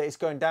idea that it's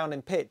going down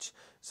in pitch.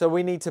 So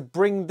we need to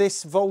bring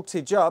this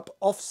voltage up,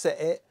 offset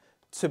it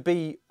to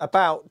be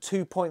about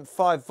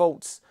 2.5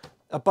 volts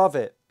above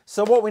it.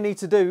 So what we need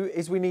to do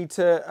is we need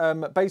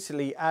to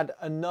basically add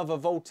another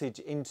voltage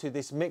into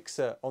this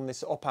mixer on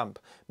this op amp.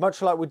 Much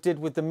like we did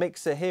with the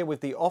mixer here with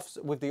the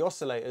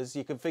oscillators,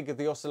 you can figure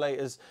the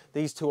oscillators,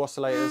 these two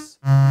oscillators,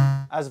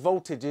 as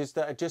voltages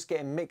that are just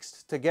getting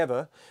mixed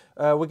together.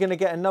 We're going to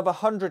get another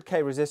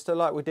 100k resistor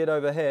like we did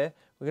over here.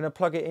 We're going to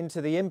plug it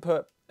into the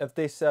input of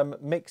this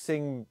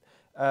mixing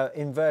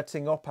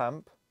inverting op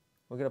amp.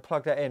 We're going to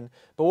plug that in.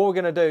 But what we're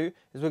going to do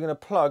is we're going to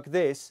plug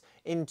this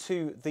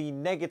into the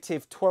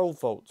negative 12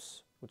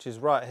 volts, which is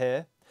right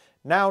here.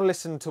 Now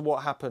listen to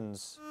what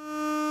happens.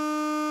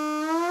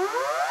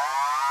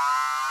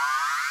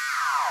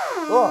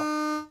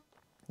 Oh.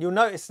 You'll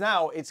notice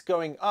now it's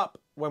going up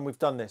when we've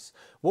done this.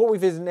 What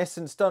we've in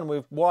essence done,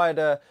 we've wired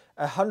a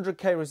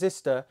 100k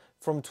resistor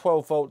from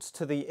 12 volts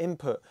to the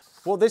input.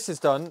 What this has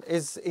done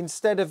is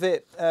instead of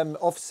it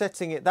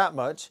offsetting it that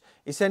much,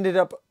 it's ended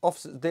up,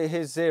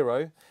 here's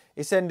 0,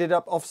 it's ended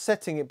up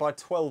offsetting it by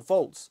 12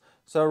 volts.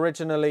 So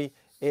originally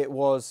it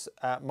was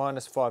at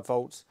 -5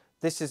 volts.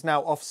 This is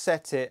now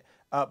offset it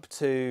up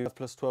to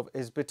plus 12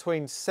 is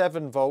between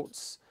 7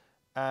 volts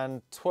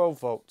and 12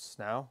 volts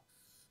now.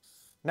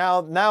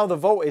 Now the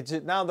voltage,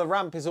 now the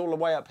ramp is all the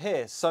way up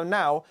here. So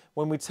now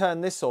when we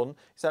turn this on,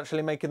 it's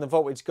actually making the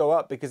voltage go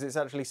up because it's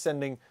actually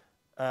sending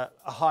a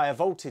higher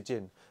voltage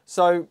in.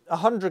 So a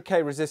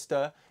 100k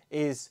resistor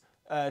is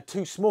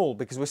too small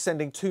because we're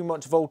sending too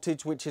much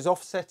voltage, which is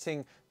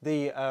offsetting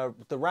the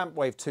ramp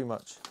wave too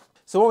much.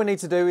 So what we need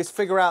to do is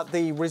figure out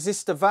the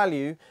resistor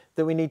value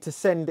that we need to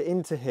send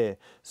into here.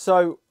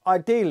 So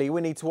ideally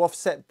we need to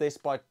offset this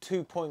by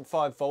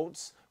 2.5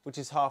 volts, which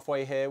is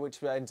halfway here,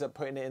 which ends up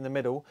putting it in the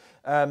middle.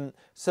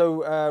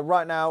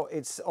 Right now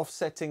it's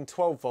offsetting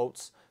 12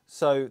 volts.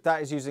 So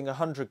that is using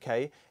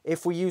 100k.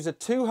 If we use a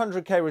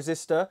 200k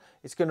resistor,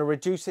 it's going to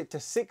reduce it to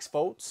 6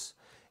 volts.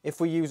 If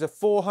we use a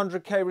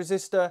 400k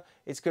resistor,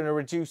 it's going to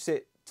reduce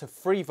it to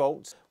 3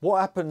 volts. What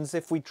happens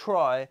if we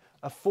try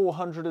a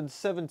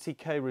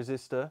 470k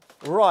resistor?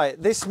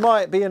 Right, this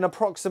might be an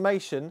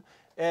approximation.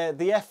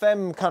 The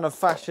FM kind of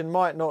fashion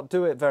might not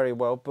do it very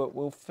well, but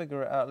we'll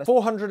figure it out.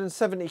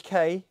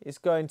 470k is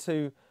going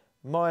to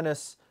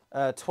minus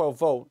 12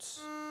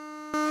 volts.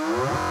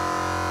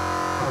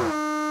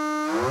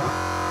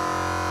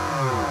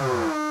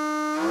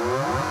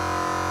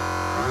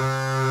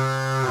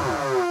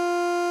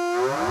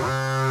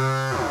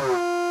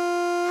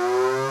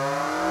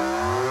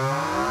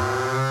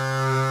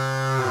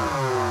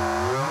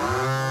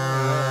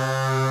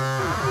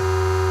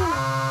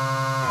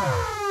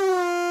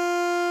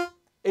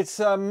 It's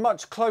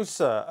much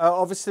closer.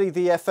 Obviously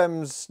the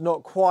FM's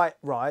not quite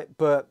right,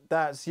 but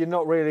you're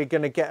not really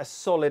going to get a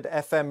solid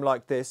FM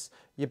like this.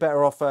 You're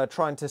better off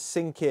trying to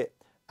sync it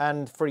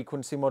and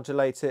frequency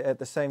modulate it at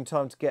the same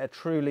time to get a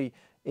truly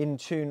in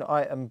tune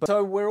item.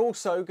 So we're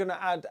also going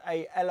to add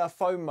a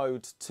LFO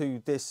mode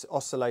to this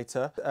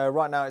oscillator.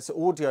 Right now it's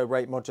audio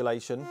rate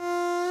modulation.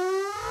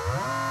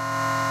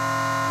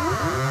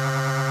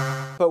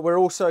 But we're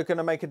also going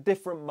to make a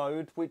different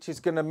mode, which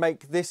is going to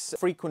make this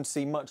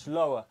frequency much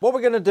lower. What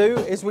we're going to do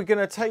is we're going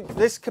to take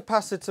this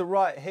capacitor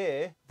right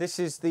here. This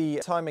is the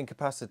timing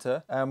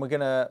capacitor. And we're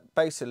going to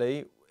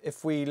basically,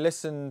 if we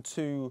listen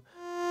to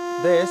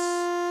this,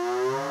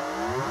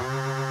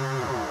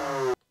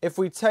 if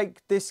we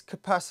take this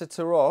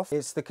capacitor off,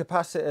 it's the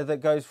capacitor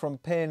that goes from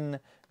pin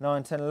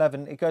 9, 10,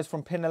 11. It goes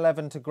from pin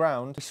 11 to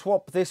ground. We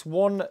swap this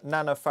 1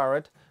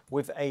 nanofarad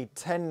with a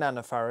 10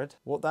 nanofarad.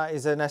 What that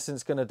is in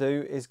essence going to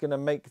do is going to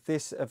make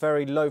this a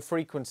very low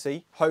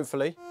frequency,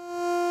 hopefully.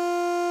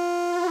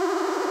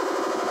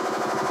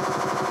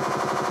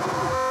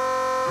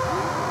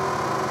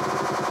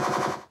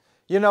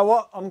 You know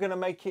what? I'm going to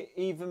make it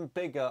even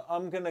bigger.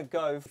 I'm going to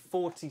go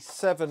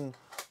 47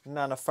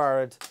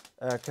 nanofarad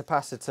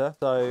capacitor.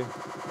 So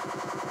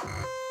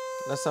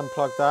let's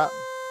unplug that.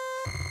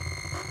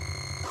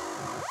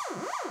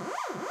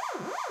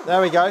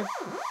 There we go.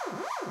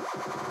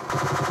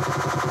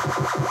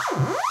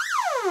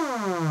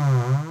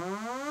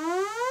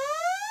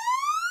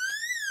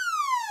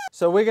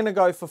 So we're going to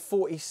go for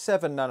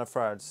 47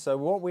 nanofarads. So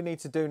what we need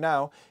to do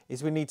now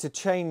is we need to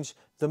change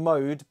the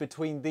mode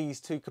between these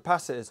two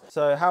capacitors.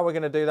 So how we're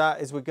going to do that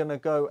is we're going to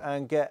go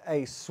and get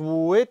a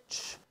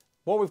switch.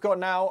 What we've got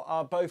now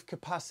are both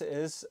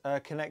capacitors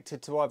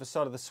connected to either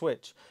side of the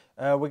switch.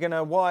 We're going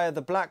to wire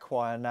the black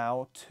wire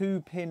now to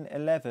pin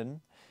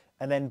 11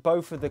 and then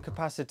both of the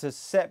capacitors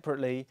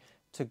separately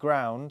to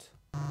ground.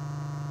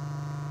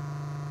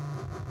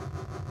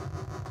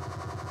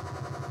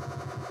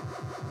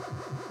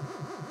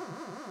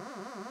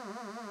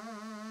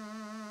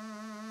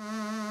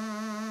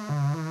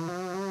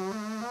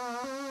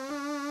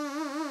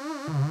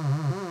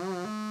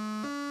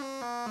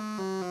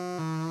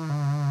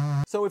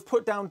 So we've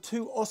put down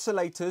two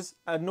oscillators,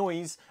 a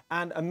noise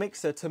and a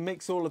mixer to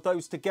mix all of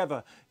those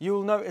together.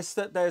 You'll notice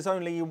that there's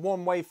only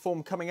one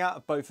waveform coming out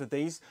of both of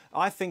these.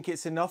 I think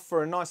it's enough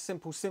for a nice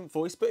simple synth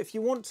voice, but if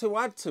you want to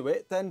add to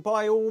it, then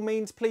by all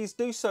means please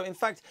do so. In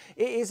fact,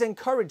 it is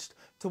encouraged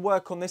to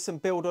work on this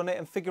and build on it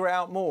and figure it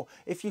out more.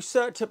 If you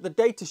search up the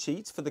data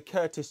sheets for the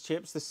Curtis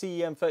chips, the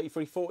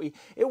CEM3340,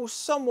 it will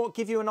somewhat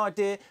give you an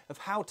idea of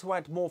how to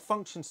add more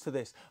functions to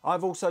this.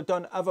 I've also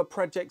done other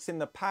projects in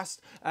the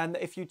past, and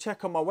if you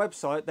check on my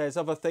website, there's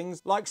other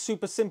things like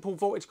super simple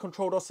voltage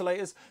controlled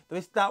oscillators.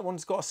 That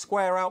one's got a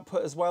square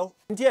output as well.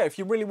 And yeah, if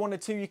you really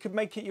wanted to, you could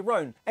make it your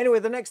own. Anyway,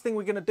 the next thing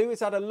we're going to do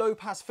is add a low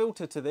pass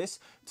filter to this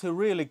to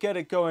really get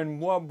it going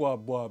wub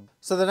wub wub.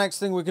 So the next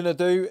thing we're going to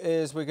do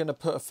is we're going to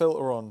put a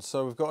filter on.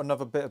 So we've got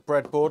another bit of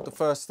breadboard. The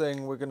first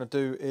thing we're going to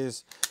do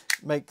is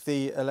make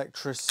the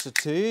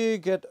electricity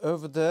get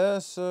over there.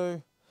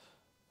 So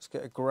let's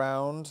get a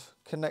ground,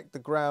 connect the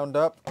ground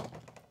up,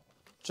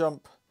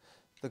 jump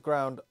the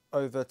ground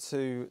over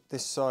to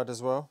this side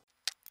as well.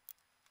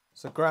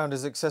 So ground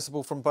is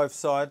accessible from both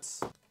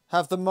sides.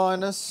 Have the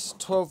minus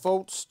 12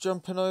 volts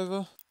jumping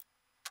over.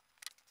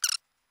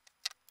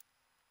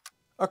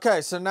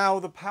 Okay, so now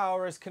the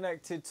power is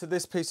connected to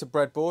this piece of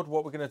breadboard.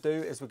 What we're going to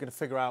do is we're going to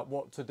figure out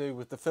what to do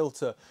with the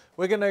filter.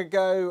 We're going to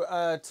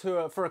go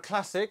for a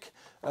classic.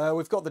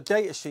 We've got the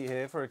data sheet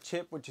here for a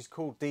chip which is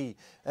called the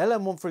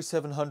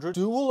LM13700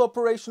 Dual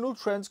Operational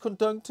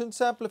Transconductance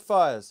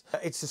Amplifiers.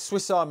 It's a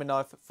Swiss Army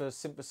knife for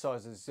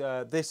synthesizers.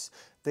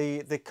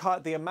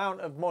 The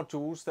amount of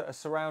modules that are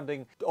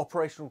surrounding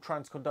operational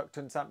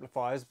transconductance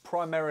amplifiers,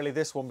 primarily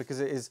this one because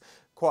it is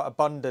quite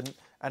abundant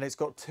and it's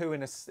got two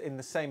in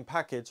the same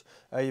package.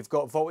 You've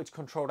got voltage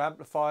controlled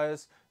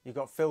amplifiers, you've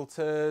got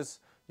filters,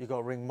 you've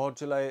got ring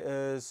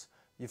modulators,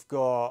 you've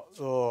got,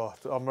 oh,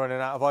 I'm running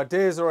out of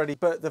ideas already.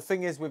 But the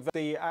thing is, with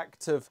the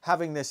act of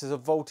having this as a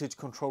voltage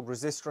controlled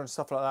resistor and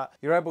stuff like that,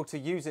 you're able to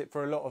use it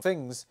for a lot of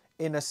things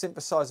in a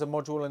synthesizer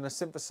module and a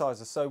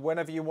synthesizer. So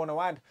whenever you want to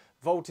add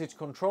voltage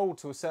control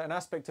to a certain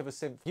aspect of a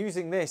synth,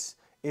 using this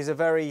is a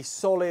very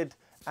solid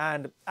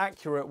and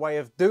accurate way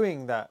of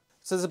doing that.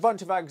 So there's a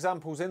bunch of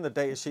examples in the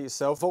datasheet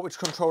itself. Voltage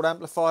controlled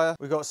amplifier.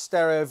 We've got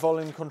stereo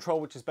volume control,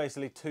 which is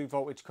basically two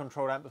voltage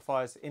controlled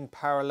amplifiers in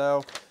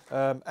parallel.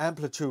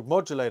 Amplitude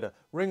modulator,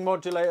 ring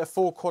modulator,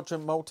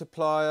 4-quadrant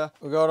multiplier.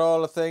 We've got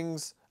all the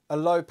things, a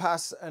low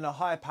pass and a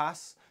high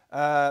pass.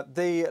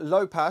 The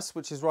low pass,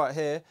 which is right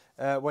here,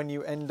 when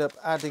you end up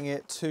adding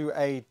it to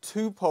a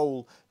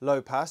 2-pole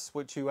low pass,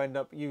 which you end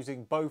up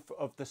using both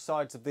of the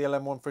sides of the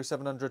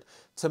LM13700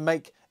 to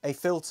make a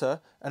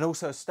filter and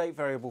also a state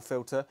variable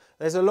filter.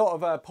 There's a lot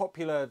of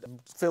popular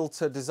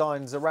filter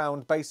designs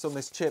around based on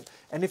this chip,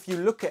 and if you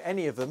look at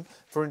any of them,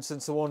 for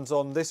instance the ones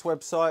on this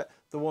website,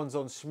 the ones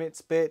on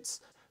Schmidt's Bits,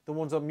 the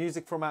ones on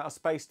Music from Outer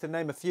Space, to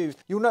name a few,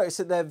 you'll notice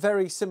that they're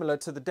very similar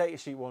to the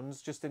datasheet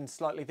ones, just in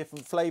slightly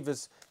different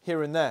flavours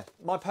here and there.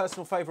 My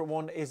personal favourite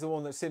one is the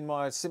one that's in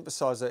my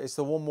synthesizer. It's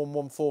the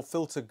 1114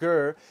 Filter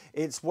GUR.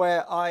 It's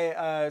where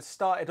I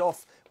started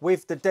off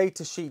with the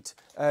datasheet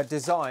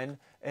design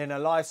in a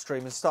live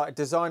stream and started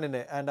designing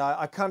it, and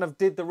I kind of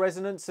did the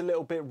resonance a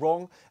little bit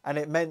wrong, and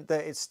it meant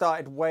that it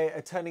started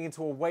turning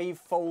into a wave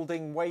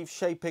folding, wave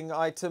shaping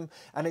item,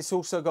 and it's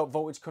also got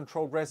voltage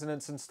controlled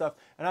resonance and stuff,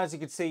 and as you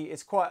can see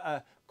it's quite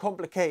a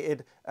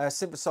complicated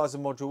synthesizer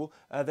module.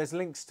 There's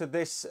links to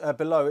this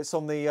below. It's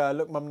on the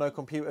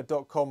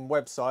lookmumnocomputer.com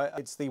website.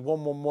 It's the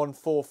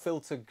 1114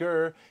 Filter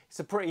GUR. It's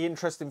a pretty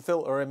interesting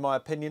filter in my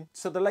opinion.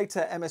 So the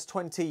later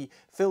MS-20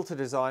 filter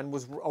design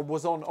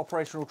was on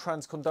operational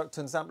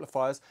transconductance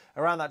amplifiers.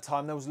 Around that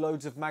time there was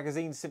loads of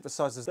magazine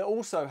synthesizers that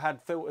also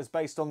had filters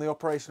based on the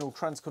operational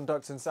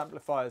transconductance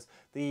amplifiers.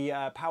 The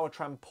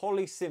Powertran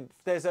Polysynth.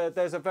 There's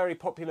a very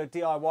popular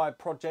DIY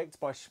project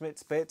by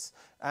Schmidt's Bits,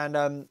 and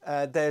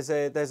there's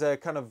a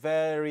kind of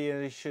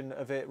variation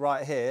of it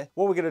right here.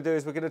 What we're going to do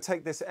is we're going to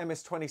take this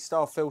MS-20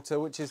 style filter,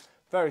 which is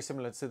very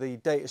similar to the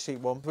datasheet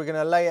one. We're going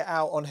to lay it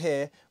out on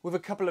here with a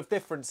couple of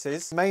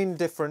differences. The main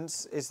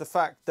difference is the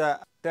fact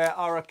that there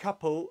are a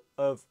couple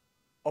of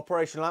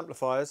operational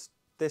amplifiers,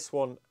 this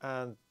one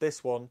and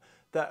this one,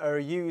 that are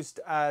used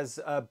as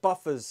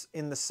buffers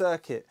in the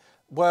circuit.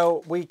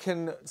 Well, we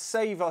can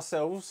save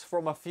ourselves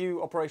from a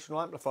few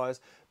operational amplifiers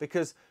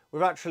because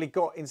we've actually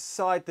got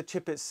inside the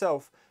chip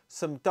itself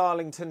some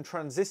Darlington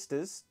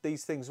transistors,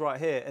 these things right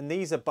here, and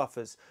these are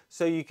buffers.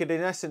 So you could in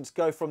essence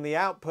go from the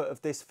output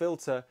of this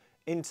filter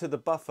into the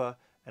buffer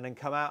and then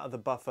come out of the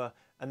buffer,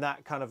 and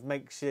that kind of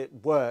makes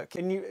it work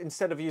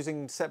instead of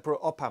using separate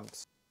op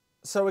amps.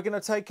 So we're going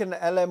to take an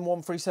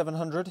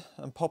LM13700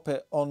 and pop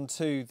it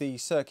onto the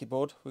circuit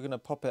board. We're going to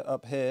pop it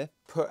up here,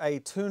 put a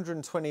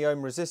 220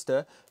 ohm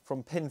resistor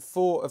from pin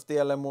 4 of the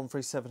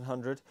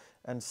LM13700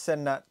 and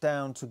send that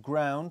down to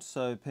ground.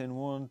 So pin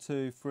 1,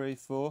 2, 3,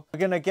 4. We're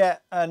going to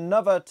get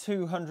another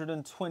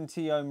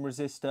 220 ohm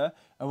resistor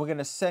and we're going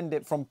to send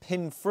it from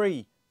pin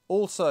 3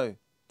 also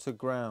to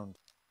ground.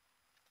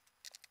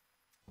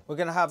 We're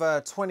going to have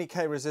a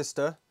 20k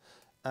resistor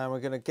and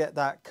we're going to get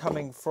that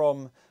coming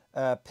from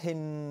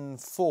pin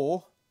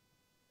 4,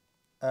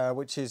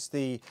 which is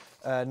the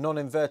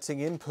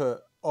non-inverting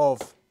input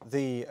of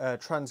the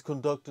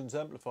transconductance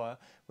amplifier.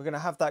 We're going to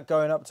have that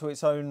going up to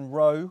its own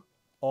row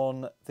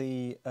on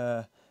the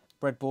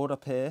breadboard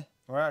up here.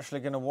 We're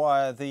actually going to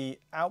wire the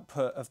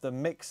output of the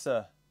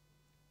mixer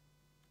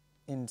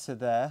into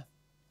there.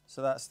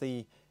 So that's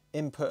the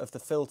input of the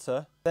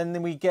filter. Then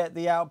we get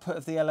the output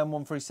of the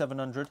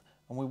LM13700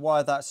 and we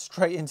wire that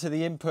straight into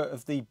the input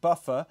of the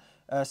buffer.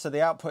 So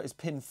the output is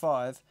pin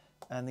 5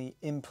 and the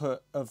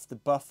input of the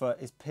buffer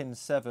is pin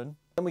 7.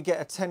 Then we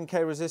get a 10k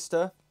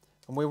resistor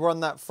and we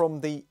run that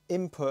from the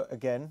input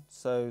again,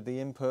 so the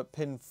input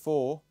pin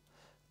 4,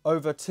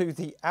 over to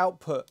the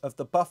output of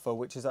the buffer,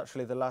 which is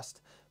actually the last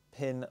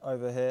pin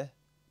over here.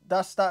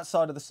 That's that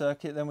side of the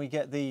circuit. Then we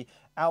get the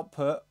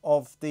output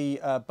of the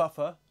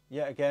buffer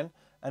yet again,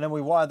 and then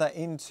we wire that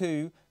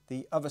into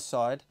the other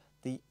side,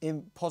 the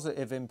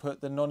positive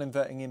input, the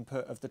non-inverting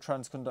input of the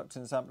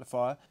transconductance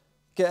amplifier.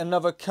 Get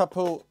another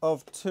couple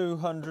of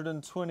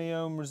 220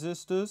 ohm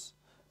resistors.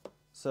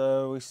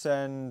 So we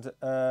send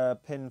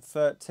pin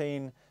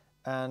 13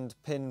 and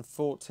pin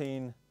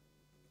 14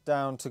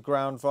 down to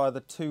ground via the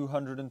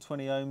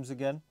 220 ohms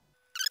again.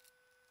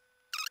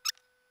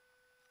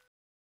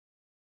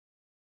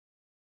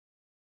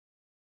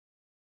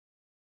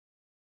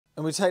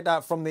 And we take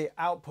that from the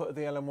output of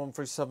the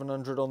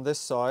LM13700 on this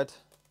side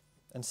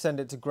and send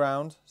it to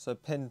ground. So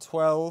pin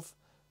 12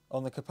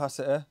 on the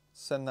capacitor,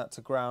 send that to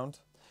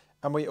ground.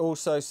 And we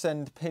also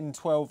send pin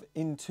 12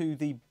 into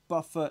the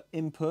buffer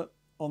input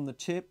on the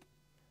chip.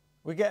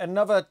 We get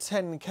another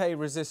 10k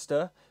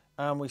resistor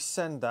and we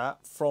send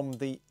that from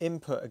the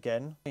input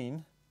again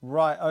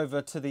right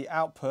over to the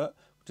output,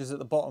 which is at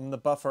the bottom, the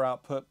buffer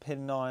output,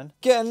 pin 9.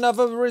 Get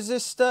another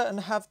resistor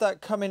and have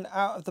that coming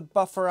out of the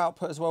buffer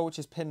output as well, which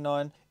is pin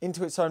 9,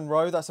 into its own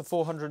row. That's a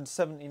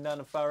 470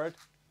 nanofarad.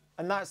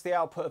 And that's the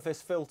output of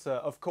this filter.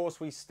 Of course,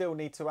 we still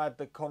need to add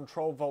the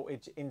control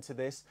voltage into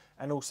this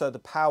and also the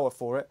power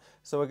for it.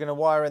 So we're going to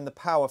wire in the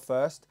power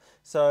first.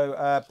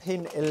 So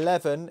pin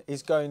 11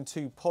 is going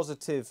to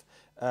positive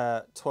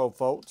 12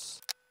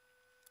 volts.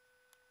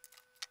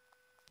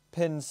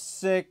 Pin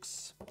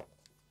 6,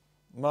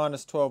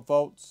 minus 12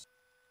 volts.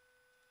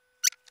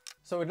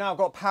 So we've now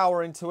got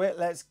power into it.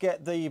 Let's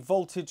get the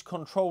voltage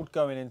controlled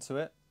going into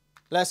it.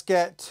 Let's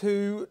get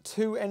two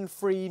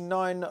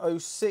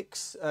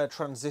 2N3906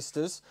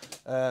 transistors.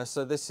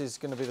 So this is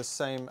going to be the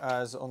same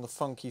as on the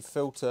funky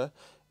filter.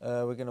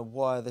 We're going to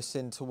wire this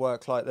in to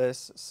work like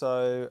this.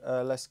 So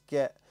let's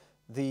get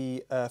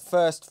the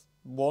first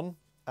one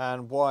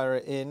and wire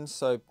it in.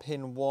 So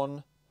pin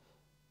 1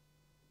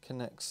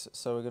 connects.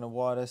 So we're going to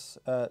wire this.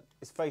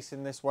 It's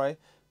facing this way.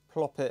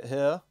 Plop it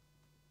here.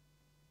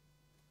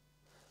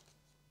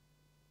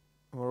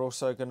 And we're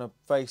also going to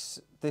face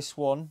this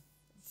one,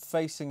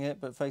 facing it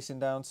but facing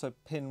down, so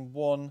pin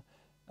 1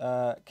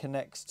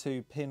 connects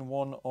to pin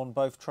 1 on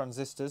both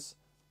transistors.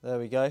 There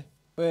we go.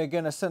 We're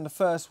going to send the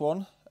first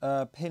one,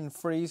 pin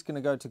 3 is going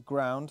to go to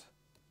ground,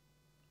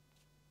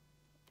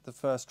 the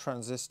first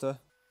transistor,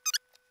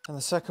 and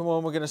the second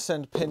one we're going to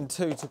send pin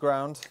 2 to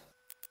ground.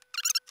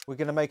 We're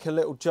going to make a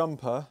little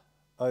jumper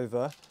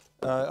over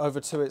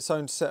to its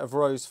own set of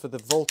rows for the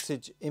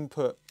voltage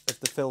input of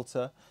the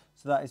filter.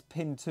 So that is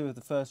pin 2 of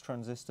the first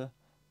transistor.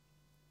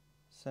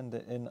 Send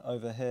it in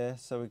over here.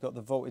 So we've got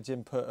the voltage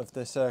input of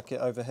the circuit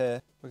over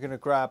here. We're going to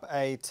grab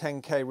a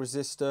 10k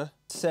resistor,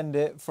 send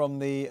it from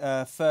the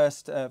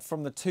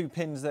from the 2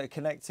 pins that are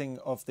connecting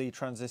of the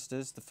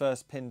transistors, the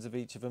first pins of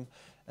each of them,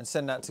 and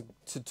send that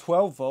to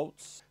 12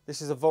 volts.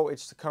 This is a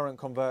voltage to current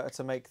converter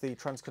to make the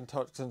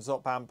transconductance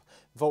op amp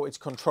voltage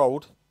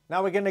controlled.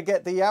 Now we're going to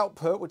get the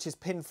output, which is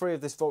pin 3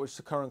 of this voltage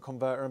to current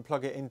converter, and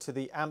plug it into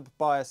the amp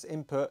bias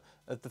input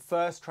of the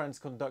first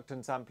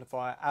transconductance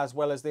amplifier, as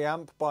well as the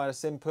amp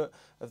bias input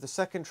of the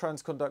second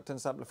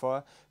transconductance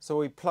amplifier. So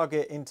we plug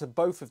it into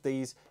both of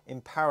these in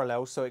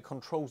parallel, so it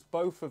controls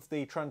both of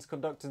the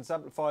transconductance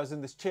amplifiers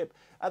in this chip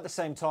at the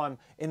same time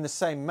in the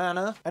same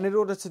manner. And in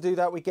order to do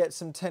that, we get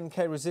some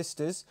 10k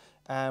resistors,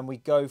 and we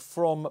go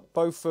from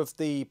both of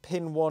the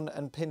pin 1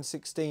 and pin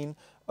 16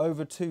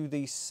 over to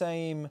the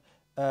same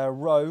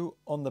row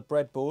on the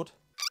breadboard.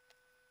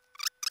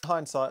 In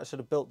hindsight, I should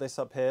have built this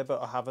up here,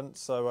 but I haven't,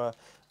 so I'm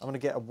going to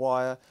get a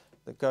wire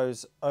that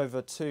goes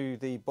over to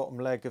the bottom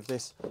leg of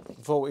this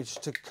voltage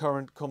to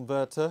current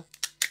converter,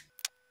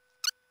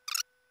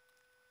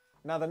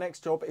 Now the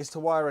next job is to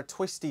wire a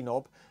twisty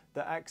knob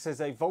that acts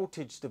as a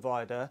voltage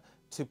divider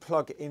to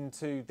plug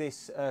into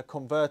this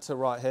converter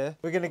right here.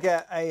 We're going to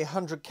get a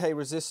 100k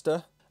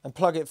resistor and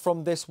plug it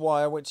from this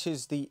wire, which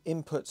is the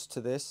inputs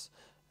to this,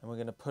 and we're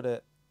going to put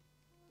it,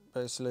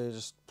 basically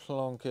just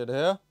plonk it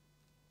here,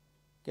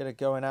 get it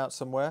going out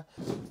somewhere,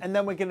 and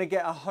then we're going to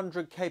get a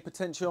 100k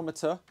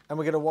potentiometer and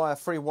we're going to wire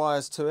 3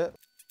 wires to it.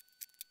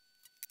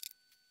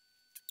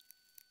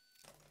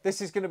 This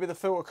is going to be the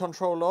filter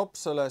control knob,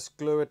 so let's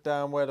glue it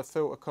down where the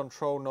filter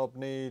control knob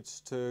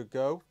needs to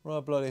go, right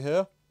bloody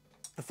here.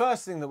 The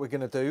first thing that we're going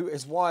to do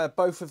is wire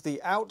both of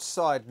the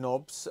outside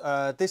knobs,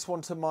 this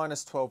one to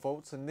minus 12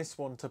 volts and this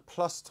one to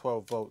plus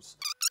 12 volts.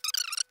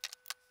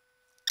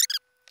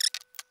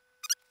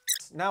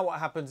 Now what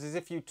happens is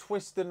if you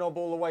twist the knob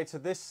all the way to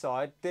this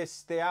side,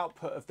 the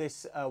output of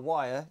this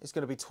wire is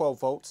going to be 12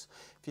 volts.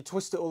 If you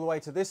twist it all the way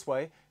to this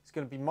way, it's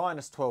going to be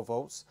minus 12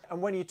 volts.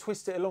 And when you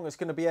twist it along, it's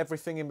going to be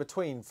everything in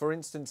between. For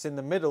instance, in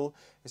the middle,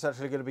 it's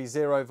actually going to be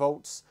 0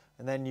 volts.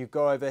 And then you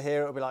go over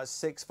here, it'll be like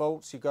 6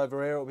 volts. You go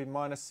over here, it'll be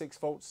minus 6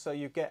 volts. So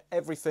you get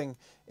everything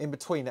in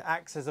between. It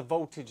acts as a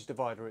voltage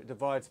divider. It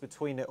divides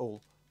between it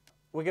all.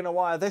 We're going to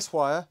wire this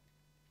wire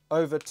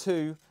over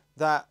to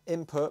that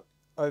input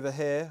over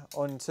here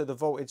onto the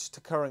voltage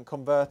to current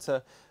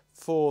converter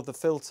for the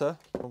filter.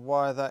 We'll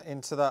wire that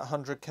into that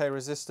 100k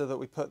resistor that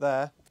we put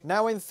there.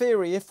 Now in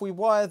theory, if we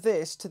wire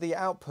this to the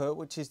output,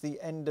 which is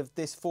the end of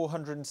this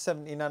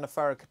 470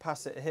 nanofarad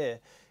capacitor here,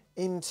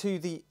 into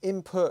the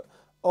input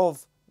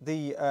of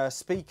the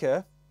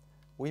speaker,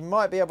 we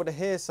might be able to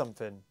hear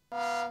something.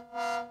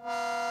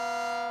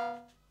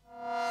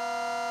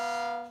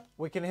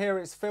 We can hear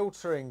it's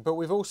filtering, but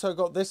we've also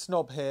got this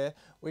knob here,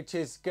 which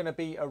is going to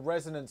be a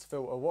resonance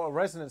filter. What a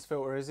resonance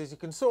filter is you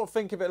can sort of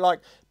think of it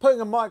like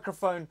putting a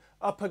microphone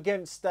up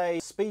against a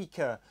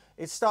speaker.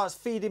 It starts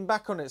feeding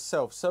back on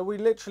itself. So we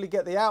literally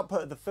get the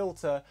output of the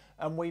filter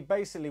and we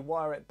basically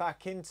wire it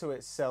back into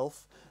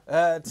itself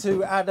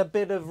to add a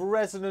bit of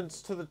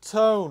resonance to the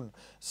tone.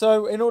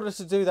 So in order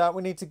to do that,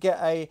 we need to get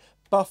a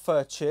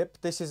buffer chip.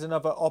 This is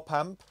another op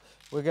amp.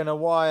 We're going to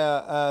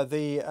wire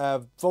the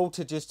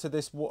voltages to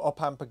this op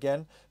amp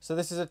again. So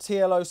this is a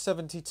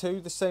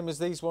TLO72, the same as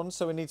these ones.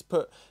 So we need to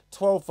put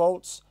 12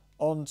 volts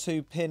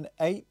onto pin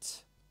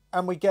 8.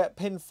 And we get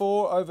pin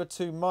 4 over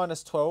to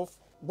minus 12.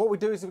 What we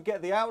do is we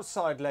get the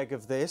outside leg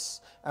of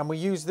this and we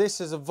use this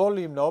as a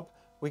volume knob.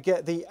 We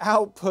get the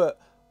output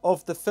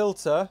of the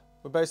filter.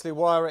 We basically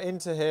wire it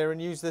into here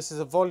and use this as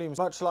a volume,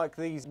 much like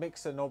these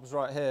mixer knobs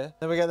right here.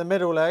 Then we get the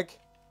middle leg.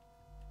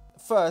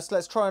 First,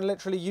 let's try and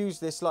literally use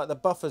this like the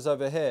buffers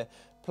over here.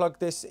 Plug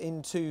this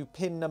into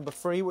pin number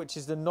 3, which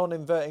is the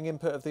non-inverting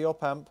input of the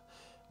op amp.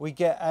 We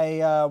get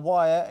a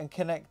wire and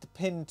connect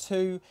pin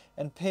 2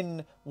 and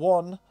pin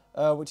 1,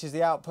 which is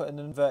the output and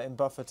inverting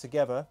buffer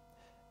together.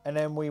 And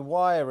then we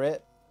wire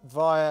it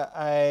via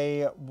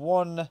a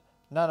 1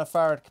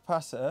 nanofarad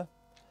capacitor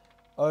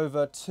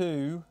over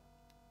to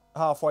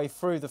halfway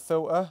through the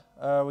filter.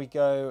 We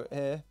go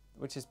here,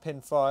 which is pin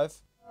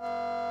 5.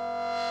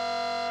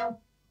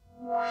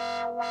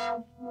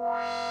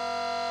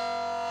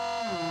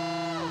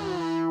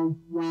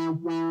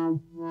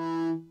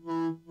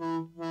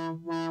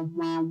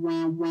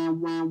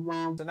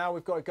 So now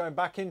we've got it going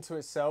back into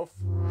itself.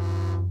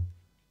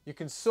 You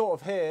can sort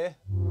of hear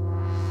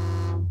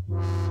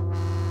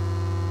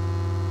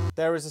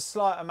there is a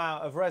slight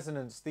amount of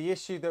resonance. The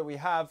issue that we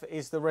have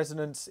is the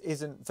resonance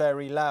isn't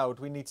very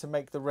loud. We need to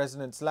make the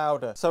resonance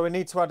louder. So we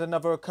need to add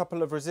another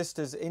couple of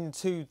resistors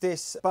into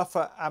this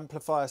buffer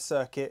amplifier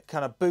circuit,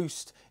 kind of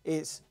boost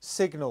its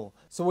signal.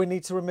 So we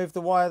need to remove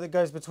the wire that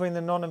goes between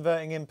the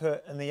non-inverting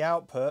input and the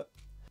output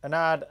and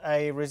add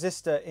a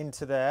resistor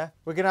into there.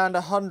 We're going to add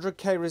a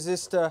 100k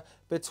resistor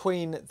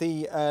between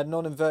the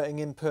non-inverting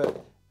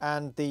input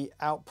and the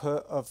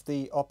output of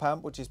the op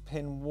amp, which is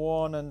pin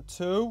 1 and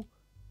 2.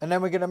 And then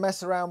we're going to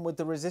mess around with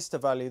the resistor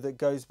value that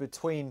goes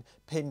between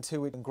pin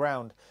 2 and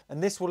ground.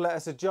 And this will let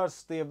us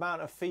adjust the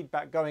amount of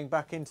feedback going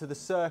back into the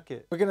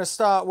circuit. We're going to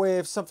start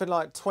with something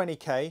like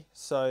 20k.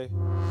 So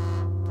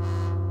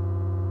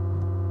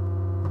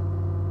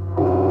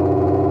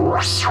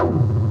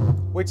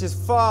which is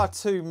far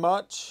too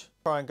much.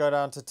 Try and go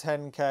down to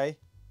 10k.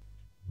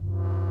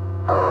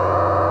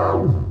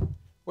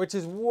 Which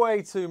is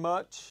way too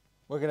much.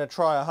 We're going to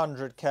try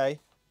 100k.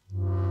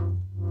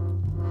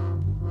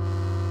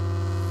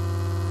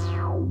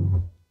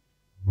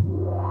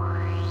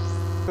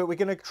 But we're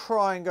going to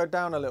try and go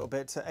down a little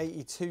bit to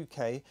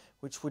 82k,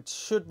 which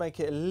should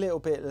make it a little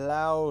bit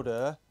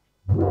louder,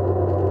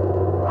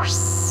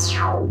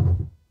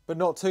 but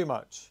not too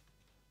much.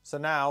 So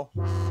now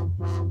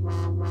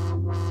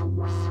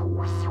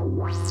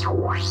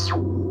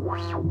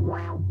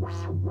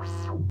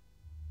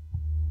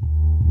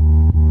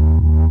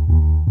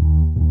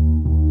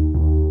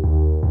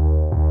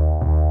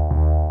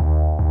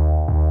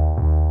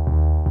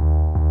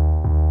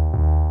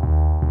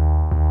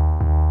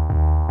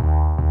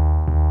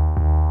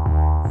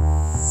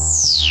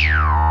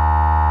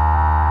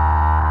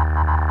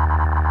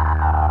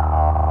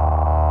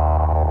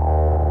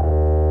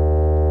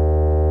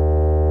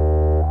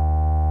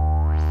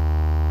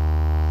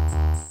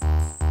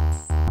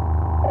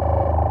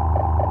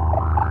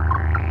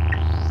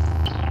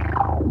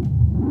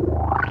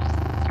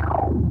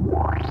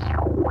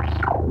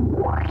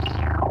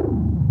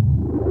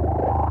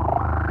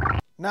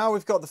Now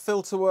we've got the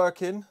filter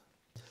working,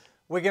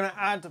 we're going to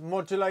add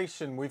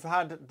modulation. We've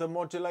had the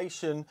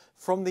modulation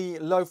from the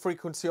low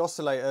frequency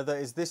oscillator, that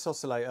is this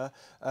oscillator,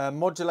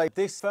 modulate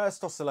this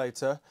first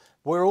oscillator.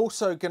 We're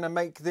also going to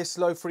make this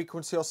low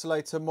frequency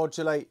oscillator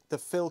modulate the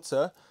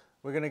filter.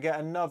 We're going to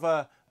get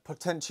another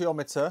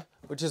potentiometer,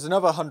 which is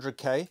another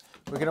 100k.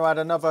 We're going to add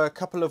another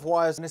couple of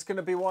wires, and it's going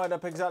to be wired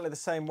up exactly the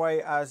same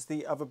way as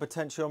the other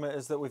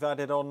potentiometers that we've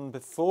added on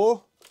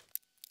before.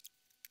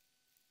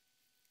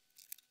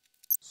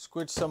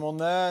 Squidge some on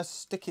there,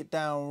 stick it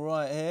down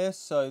right here.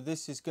 So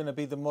this is going to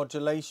be the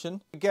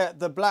modulation. You get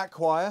the black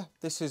wire.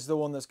 This is the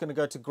one that's going to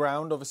go to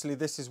ground. Obviously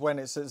this is when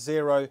it's at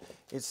 0,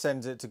 it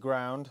sends it to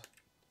ground.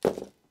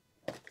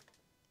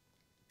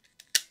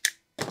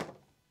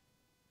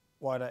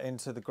 Wire that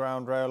into the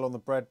ground rail on the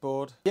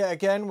breadboard. Yet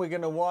again, we're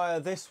going to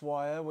wire this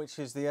wire, which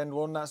is the end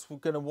one. That's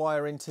going to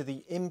wire into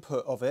the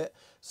input of it.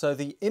 So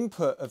the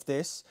input of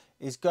this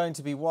is going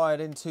to be wired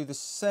into the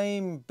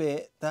same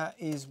bit that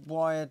is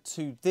wired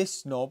to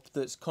this knob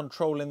that's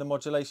controlling the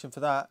modulation for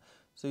that.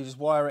 So you just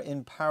wire it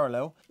in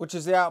parallel, which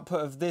is the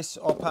output of this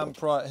op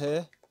amp right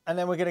here. And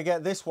then we're going to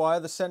get this wire,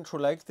 the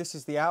central leg. This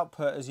is the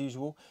output as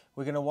usual.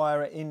 We're going to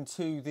wire it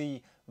into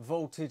the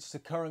voltage to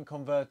current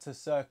converter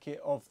circuit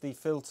of the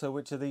filter,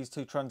 which are these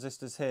two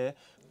transistors here,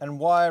 and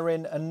wire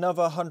in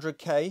another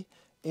 100k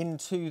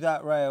into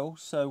that rail.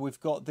 So we've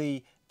got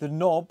the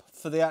knob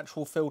for the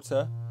actual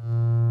filter,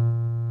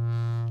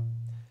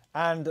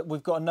 and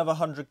we've got another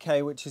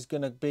 100k, which is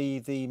going to be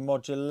the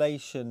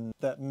modulation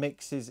that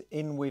mixes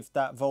in with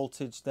that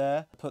voltage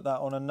there. Put that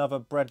on another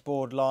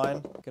breadboard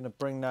line. Going to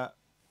bring that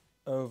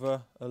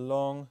over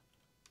along,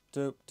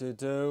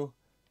 doop-de-doo,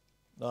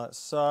 like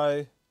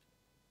so.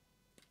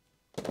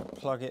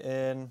 Plug it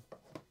in,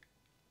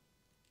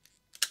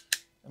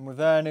 and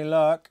with any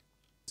luck,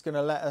 it's going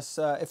to let us,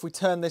 if we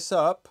turn this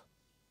up,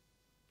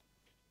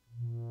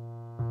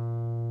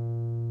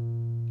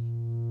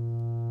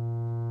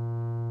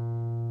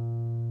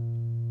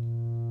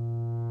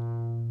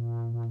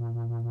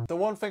 the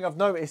one thing I've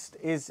noticed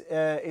is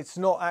it's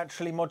not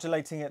actually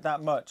modulating it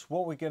that much.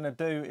 What we're going to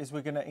do is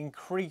we're going to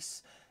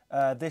increase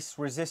this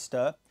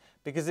resistor,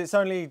 because it's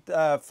only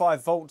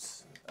 5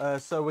 volts.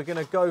 So we're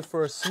going to go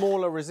for a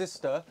smaller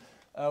resistor.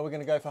 We're going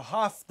to go for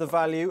half the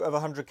value of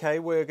 100k.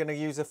 We're going to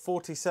use a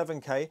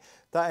 47k.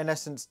 That in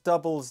essence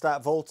doubles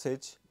that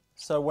voltage.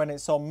 So when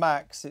it's on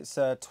max, it's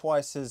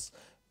twice as,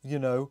 you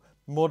know,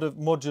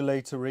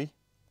 modulatory.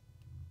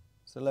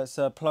 So let's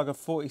plug a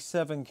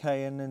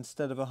 47k in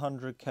instead of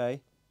 100k.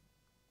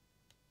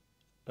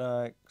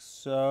 Like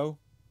so.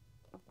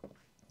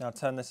 Now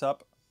turn this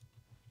up.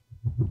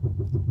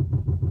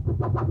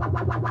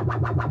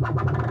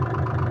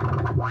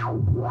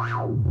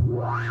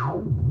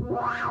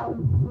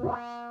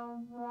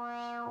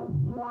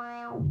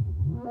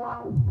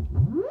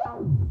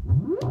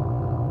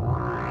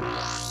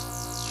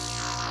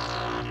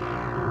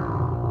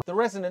 The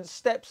resonance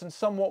steps and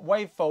somewhat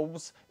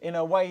wavefolds in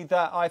a way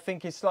that I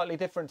think is slightly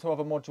different to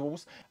other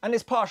modules, and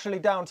it's partially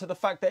down to the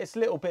fact that it's a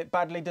little bit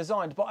badly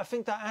designed, but I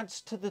think that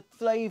adds to the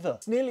flavour.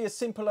 It's nearly as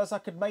simple as I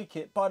could make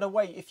it. By the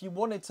way, if you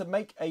wanted to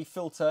make a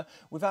filter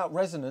without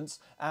resonance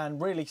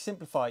and really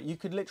simplify it, you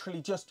could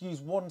literally just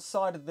use one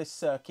side of this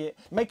circuit,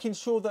 making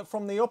sure that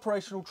from the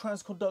operational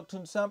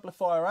transconductance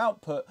amplifier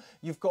output,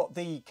 you've got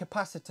the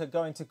capacitor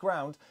going to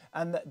ground,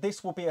 and that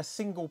this will be a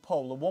single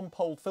pole, a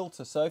one-pole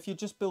filter. So if you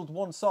just build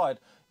one side,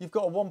 you've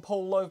got a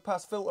one-pole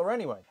low-pass filter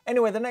anyway.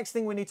 Anyway, the next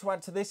thing we need to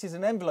add to this is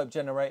an envelope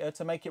generator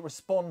to make it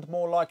respond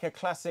more like a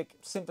classic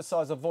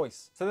synthesizer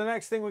voice. So the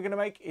next thing we're going to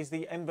make is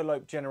the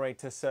envelope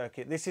generator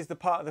circuit. This is the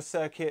part of the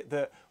circuit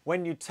that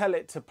when you tell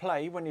it to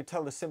play, when you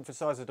tell the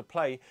synthesizer to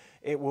play,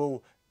 it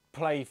will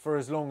play for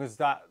as long as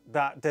that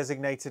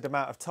designated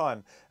amount of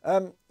time.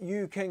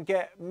 You can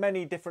get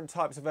many different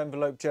types of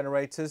envelope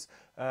generators.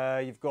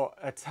 You've got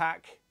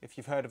attack, if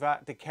you've heard of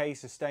that, decay,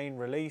 sustain,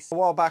 release. A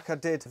while back I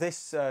did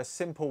this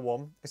simple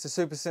one. It's a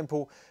super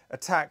simple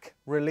attack,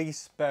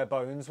 release, bare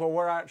bones. Well,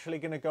 we're actually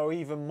going to go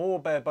even more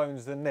bare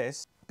bones than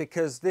this,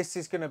 because this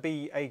is going to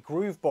be a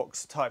groove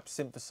box type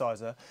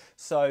synthesizer.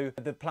 So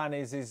the plan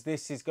is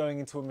this is going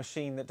into a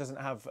machine that doesn't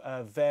have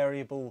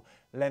variable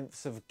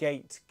lengths of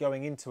gate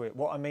going into it.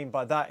 What I mean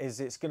by that is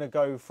it's going to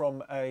go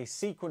from a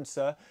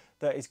sequencer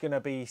that is going to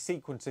be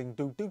sequencing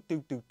do do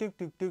do do do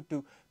do do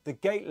do. The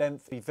gate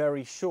length be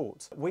very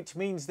short, which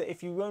means that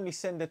if you only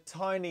send a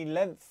tiny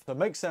length, so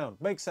make sound,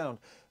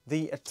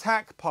 the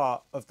attack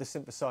part of the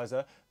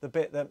synthesizer, the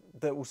bit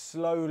that will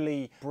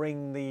slowly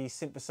bring the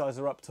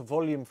synthesizer up to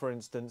volume, for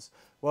instance,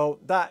 well,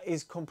 that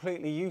is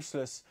completely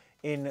useless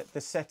in the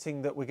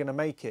setting that we're going to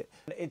make it.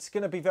 It's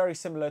going to be very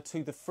similar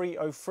to the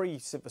 303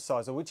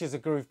 synthesizer, which is a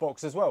groove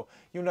box as well.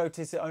 You'll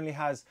notice it only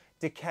has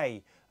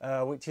decay,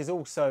 which is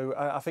also,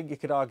 I think you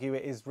could argue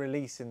it is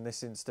release in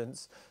this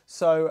instance.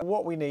 So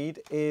what we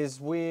need is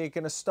we're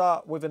going to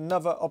start with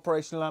another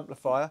operational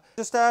amplifier.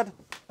 Just add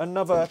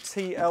another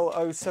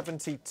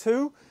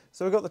TL072.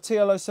 So we've got the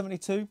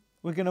TL072.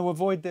 We're going to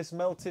avoid this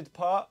melted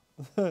part.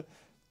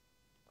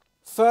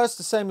 First,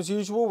 the same as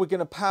usual, we're going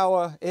to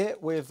power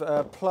it with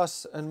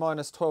plus and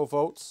minus 12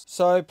 volts.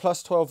 So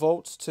plus 12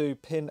 volts to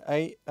pin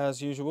 8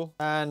 as usual.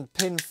 And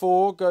pin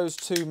 4 goes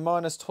to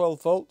minus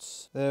 12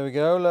 volts. There we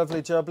go,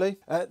 lovely jubbly.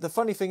 The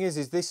funny thing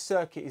is this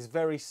circuit is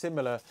very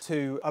similar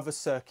to other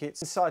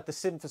circuits inside the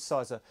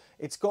synthesizer.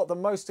 It's got the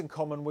most in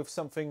common with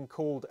something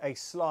called a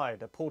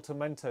slide, a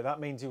portamento.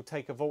 That means you'll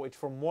take a voltage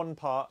from one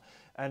part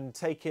and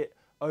take it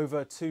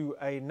over to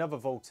another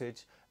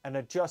voltage and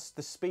adjust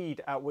the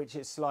speed at which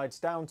it slides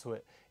down to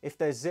it. If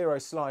there's zero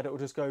slide, it will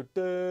just go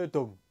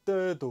da-dum,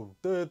 da-dum,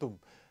 da-dum.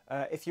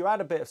 If you add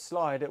a bit of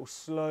slide, it will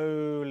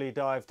slowly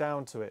dive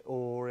down to it,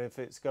 or if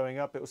it's going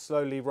up, it will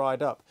slowly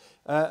ride up.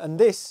 And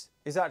this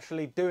is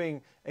actually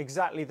doing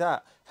exactly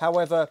that.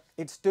 However,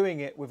 it's doing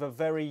it with a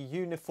very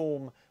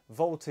uniform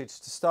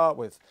voltage to start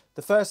with.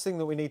 The first thing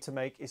that we need to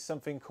make is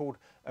something called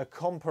a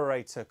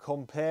comparator.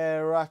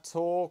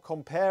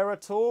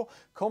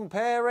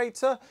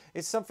 Comparator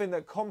is something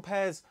that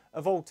compares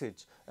a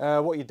voltage.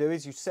 What you do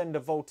is you send a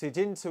voltage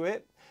into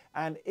it,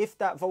 and if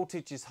that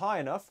voltage is high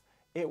enough,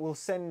 it will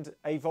send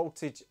a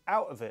voltage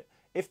out of it.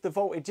 If the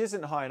voltage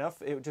isn't high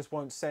enough, it just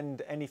won't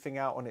send anything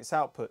out on its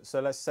output.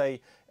 So let's say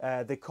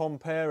the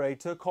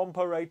comparator,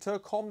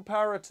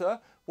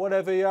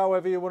 whatever,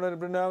 however you want to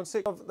pronounce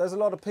it. There's a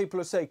lot of people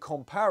who say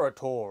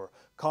comparator.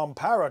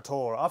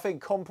 I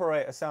think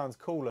comparator sounds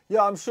cooler.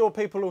 Yeah, I'm sure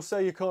people will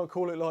say you can't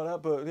call it like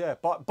that, but yeah,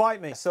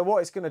 bite me. So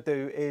what it's going to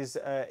do is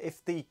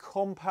if the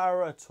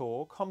comparator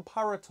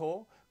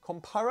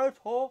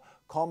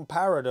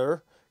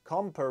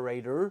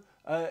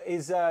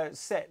is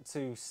set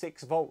to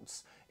 6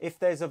 volts. If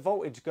there's a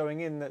voltage going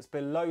in that's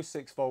below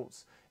 6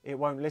 volts, it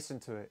won't listen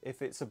to it.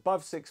 If it's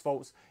above 6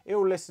 volts, it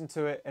will listen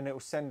to it and it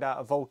will send out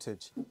a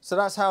voltage. So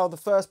that's how the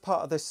first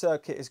part of this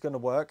circuit is going to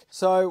work.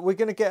 So we're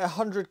going to get a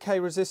 100k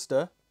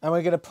resistor and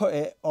we're going to put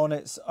it on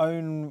its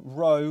own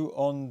row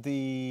on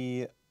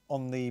the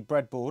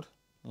breadboard,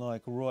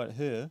 like right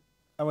here.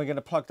 And we're going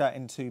to plug that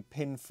into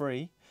pin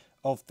 3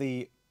 of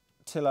the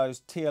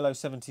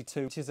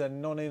TLO72, which is a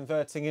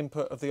non-inverting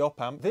input of the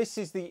op-amp. This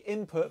is the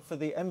input for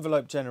the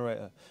envelope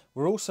generator.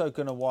 We're also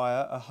going to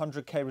wire a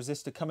 100k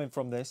resistor coming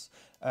from this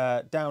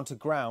down to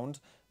ground.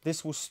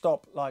 This will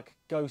stop like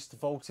ghost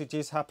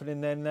voltages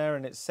happening in there,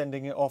 and it's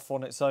sending it off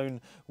on its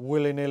own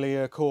willy-nilly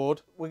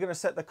accord. We're going to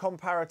set the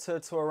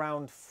comparator to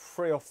around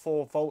 3 or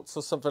 4 volts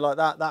or something like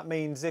that. That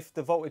means if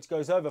the voltage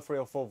goes over 3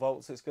 or 4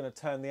 volts, it's going to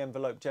turn the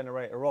envelope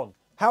generator on.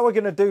 How we're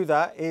going to do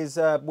that is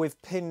with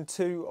pin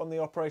 2 on the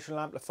operational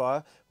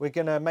amplifier, we're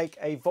going to make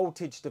a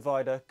voltage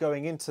divider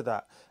going into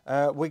that.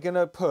 We're going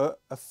to put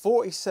a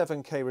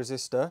 47k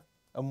resistor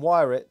and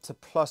wire it to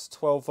plus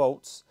 12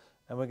 volts,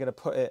 and we're going to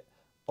put it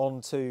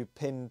onto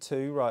pin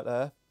 2 right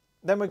there.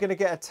 Then we're going to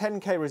get a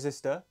 10k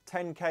resistor.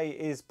 10k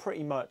is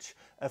pretty much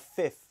a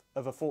fifth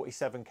of a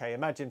 47k.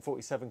 Imagine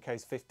 47k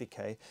is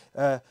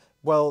 50k.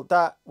 Well,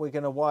 that we're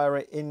going to wire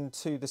it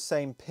into the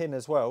same pin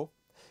as well.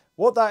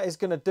 What that is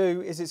going to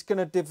do is it's going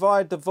to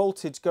divide the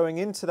voltage going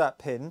into that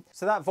pin.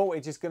 So that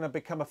voltage is going to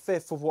become a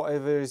fifth of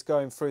whatever is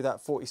going through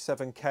that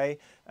 47k,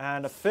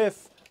 and a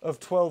fifth of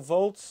 12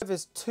 volts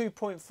is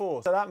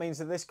 2.4. So that means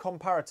that this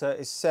comparator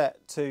is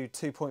set to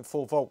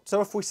 2.4 volts.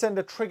 So if we send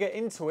a trigger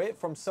into it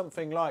from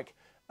something like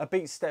a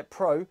BeatStep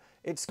Pro,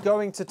 it's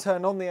going to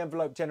turn on the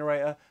envelope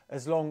generator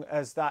as long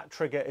as that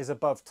trigger is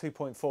above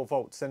 2.4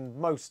 volts. And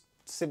most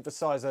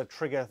synthesizer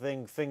trigger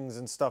things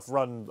and stuff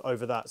run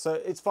over that, so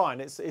it's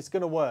fine, it's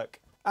going to work.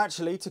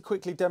 Actually, to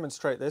quickly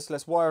demonstrate this,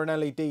 let's wire an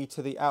LED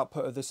to the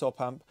output of this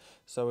op-amp.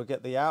 So we'll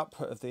get the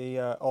output of the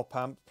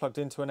op-amp plugged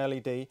into an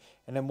LED,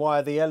 and then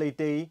wire the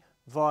LED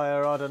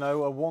via, I don't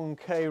know, a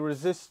 1k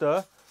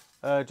resistor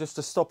just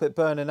to stop it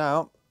burning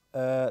out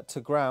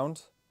to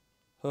ground.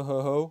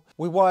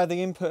 We wire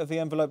the input of the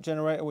envelope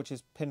generator, which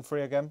is pin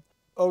 3 again.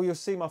 Oh, you'll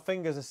see my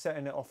fingers are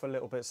setting it off a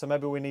little bit, so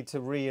maybe we need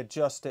to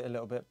readjust it a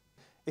little bit.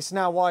 It's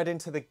now wired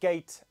into the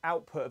gate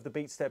output of the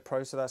BeatStep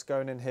Pro, so that's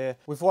going in here.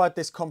 We've wired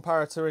this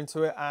comparator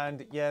into it,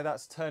 and yeah,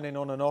 that's turning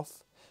on and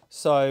off.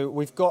 So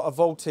we've got a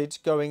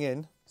voltage going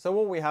in. So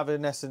all we have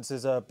in essence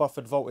is a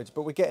buffered voltage,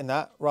 but we're getting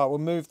that. Right, we'll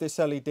move this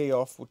LED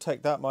off. We'll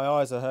take that. My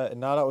eyes are hurting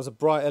now. That was a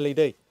bright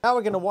LED. Now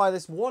we're going to wire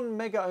this 1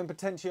 mega ohm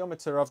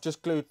potentiometer I've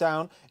just glued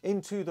down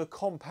into the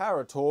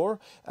comparator.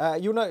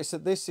 You'll notice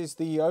that this is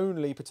the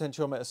only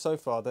potentiometer so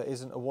far that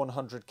isn't a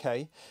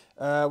 100k.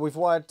 We've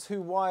wired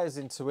 2 wires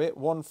into it,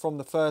 one from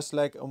the first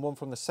leg and one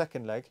from the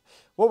second leg.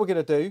 What we're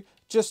going to do,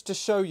 just to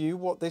show you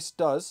what this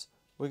does,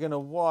 we're going to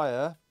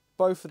wire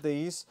both of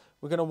these.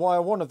 We're going to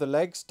wire one of the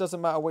legs, doesn't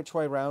matter which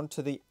way round,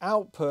 to the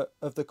output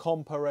of the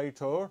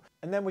comparator.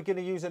 And then we're going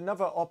to use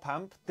another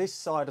op-amp, this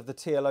side of the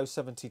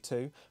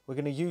TLO72. We're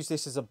going to use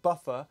this as a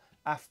buffer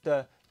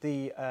after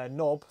the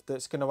knob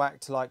that's going to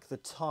act like the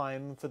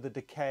time for the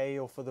decay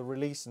or for the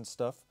release and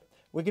stuff.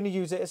 We're going to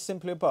use it as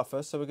simply a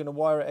buffer, so we're going to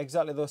wire it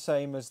exactly the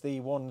same as the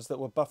ones that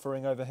we're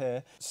buffering over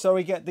here. So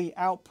we get the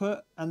output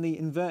and the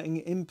inverting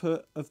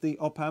input of the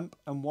op-amp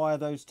and wire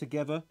those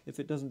together, if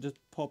it doesn't just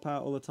pop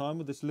out all the time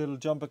with this little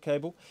jumper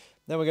cable.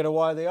 Then we're going to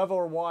wire the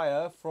other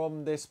wire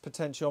from this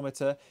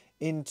potentiometer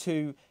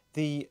into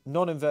the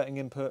non-inverting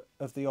input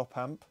of the op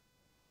amp.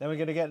 Then we're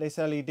going to get this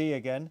LED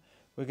again.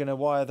 We're going to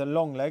wire the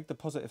long leg, the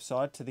positive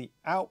side, to the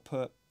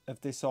output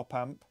of this op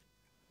amp,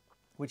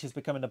 which is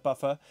becoming a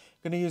buffer.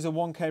 Going to use a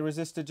 1K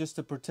resistor just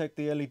to protect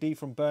the LED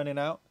from burning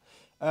out.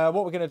 What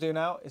we're going to do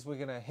now is we're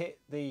going to hit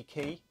the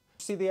key.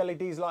 See the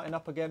LEDs lighting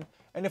up again,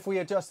 and if we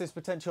adjust this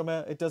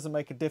potentiometer, it doesn't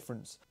make a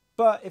difference.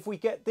 But if we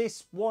get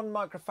this 1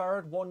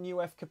 microfarad, 1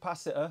 UF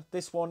capacitor,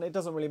 this one, it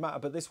doesn't really matter,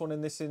 but this one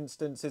in this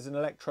instance is an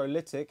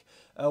electrolytic.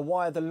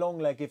 Wire the long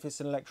leg if it's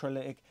an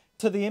electrolytic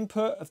to the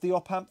input of the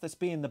op amp that's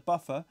being the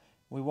buffer.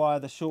 We wire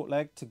the short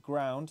leg to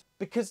ground.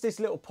 Because this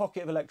little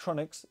pocket of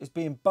electronics is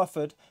being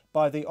buffered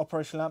by the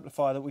operational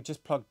amplifier that we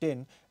just plugged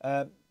in,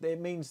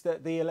 it means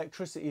that the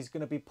electricity is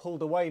going to be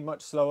pulled away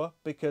much slower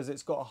because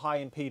it's got a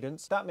high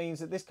impedance. That means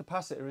that this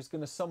capacitor is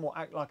going to somewhat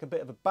act like a bit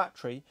of a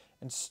battery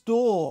and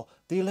store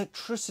the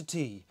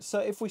electricity. So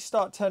if we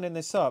start turning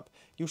this up,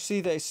 you'll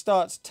see that it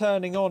starts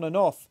turning on and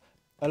off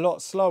a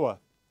lot slower.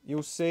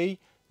 You'll see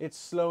it's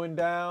slowing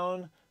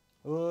down.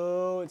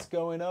 Oh, it's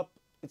going up,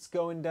 it's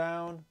going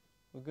down.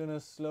 We're going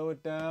to slow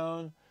it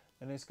down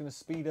and it's going to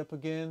speed up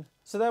again.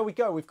 So there we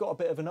go. We've got a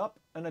bit of an up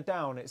and a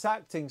down. It's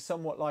acting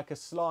somewhat like a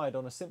slide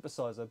on a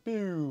synthesizer.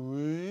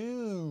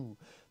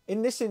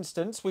 In this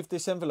instance, with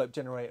this envelope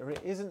generator,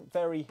 it isn't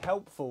very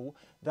helpful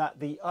that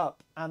the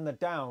up and the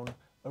down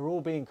are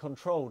all being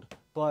controlled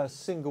by a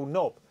single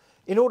knob.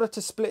 In order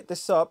to split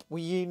this up,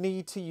 we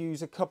need to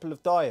use a couple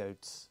of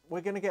diodes.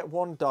 We're going to get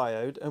one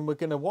diode and we're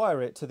going to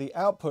wire it to the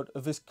output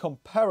of this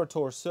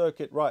comparator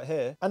circuit right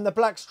here. And the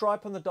black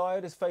stripe on the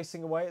diode is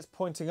facing away, it's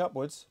pointing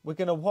upwards. We're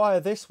going to wire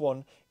this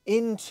one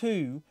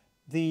into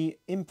the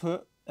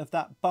input of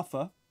that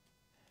buffer.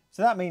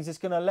 So that means it's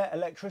going to let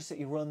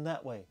electricity run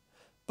that way.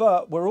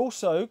 But we're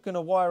also going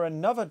to wire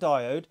another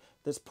diode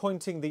that's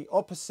pointing the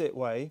opposite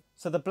way.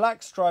 So the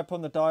black stripe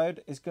on the diode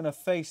is going to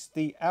face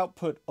the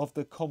output of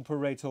the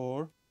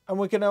comparator. And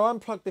we're going to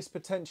unplug this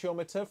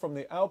potentiometer from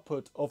the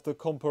output of the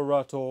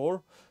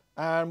comparator.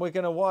 And we're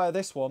going to wire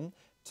this one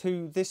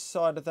to this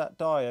side of that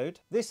diode.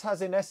 This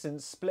has in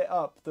essence split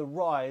up the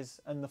rise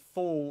and the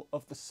fall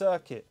of the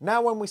circuit.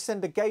 Now when we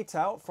send a gate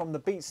out from the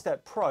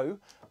BeatStep Pro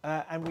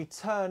and we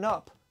turn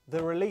up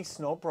the release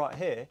knob right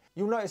here,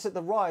 you'll notice that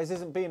the rise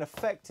isn't being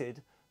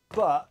affected,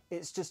 but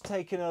it's just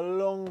taking a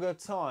longer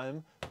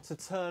time to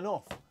turn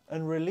off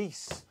and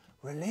release.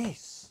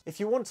 If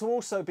you want to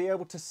also be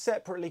able to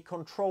separately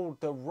control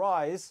the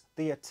rise,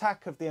 the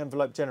attack of the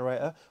envelope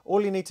generator,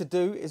 all you need to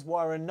do is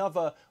wire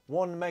another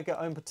 1 mega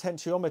ohm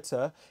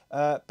potentiometer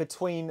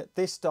between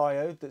this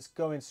diode that's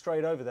going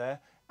straight over there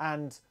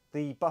and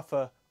the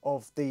buffer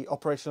of the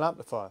operational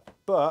amplifier.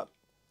 But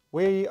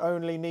we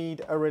only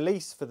need a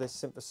release for this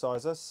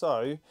synthesizer,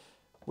 so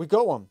we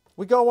got one.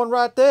 We got one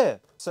right there.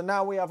 So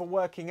now we have a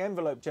working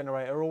envelope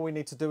generator. All we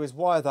need to do is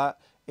wire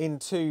that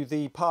into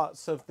the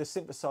parts of the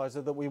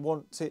synthesizer that we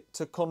want it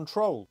to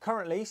control.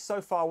 Currently, so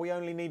far, we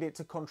only need it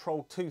to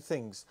control two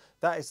things.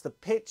 That is the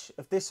pitch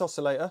of this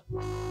oscillator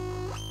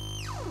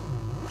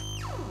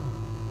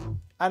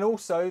and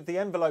also the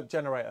envelope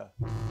generator.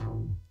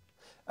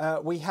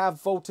 We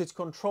have voltage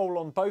control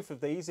on both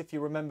of these, if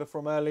you remember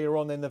from earlier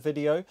on in the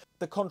video.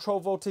 The control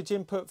voltage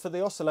input for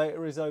the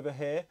oscillator is over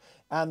here,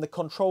 and the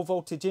control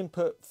voltage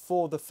input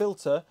for the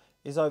filter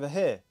is over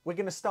here. We're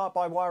going to start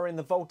by wiring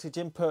the voltage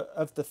input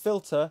of the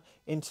filter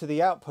into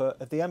the output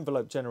of the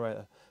envelope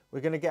generator.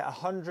 We're going to get a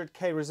 100k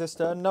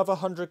resistor, another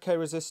 100k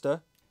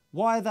resistor,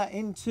 wire that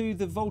into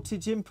the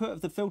voltage input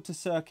of the filter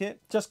circuit.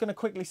 Just going to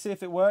quickly see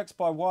if it works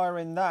by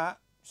wiring that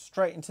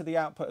straight into the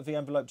output of the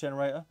envelope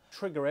generator.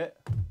 Trigger it.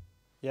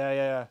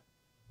 Yeah.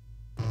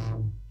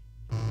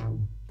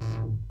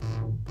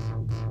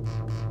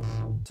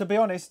 To be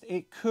honest,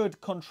 it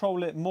could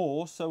control it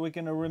more, so we're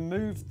going to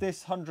remove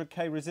this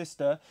 100k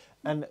resistor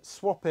and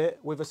swap it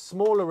with a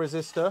smaller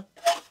resistor.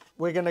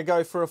 We're going to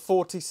go for a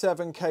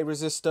 47k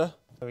resistor.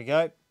 There we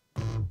go.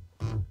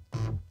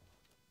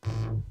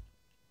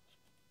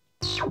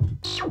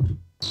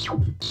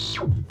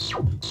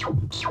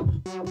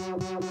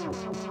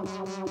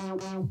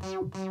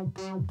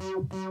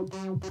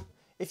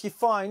 If you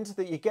find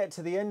that you get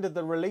to the end of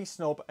the release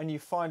knob and you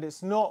find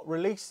it's not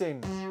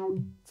releasing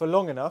for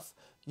long enough,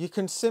 you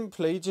can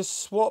simply just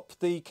swap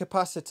the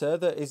capacitor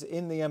that is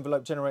in the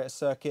envelope generator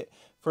circuit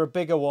for a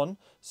bigger one.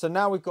 So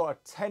now we've got a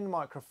 10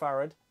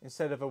 microfarad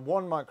instead of a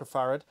 1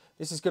 microfarad.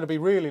 This is going to be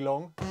really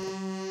long.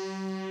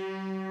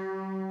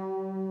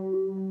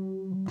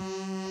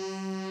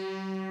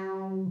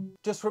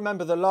 Just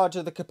remember, the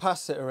larger the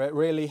capacitor, it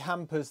really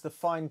hampers the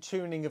fine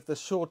tuning of the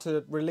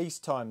shorter release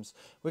times.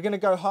 We're going to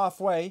go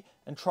halfway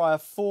and try a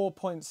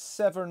 4.7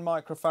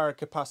 microfarad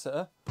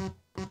capacitor.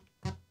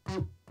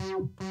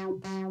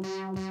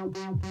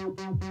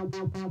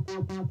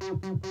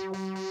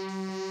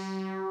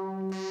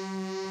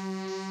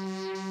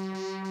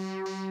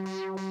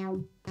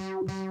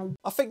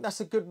 I think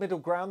that's a good middle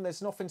ground.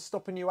 There's nothing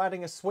stopping you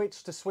adding a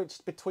switch to switch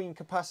between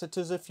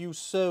capacitors if you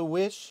so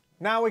wish.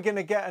 Now we're going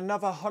to get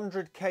another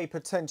 100k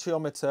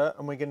potentiometer,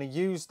 and we're going to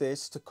use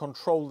this to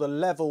control the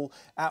level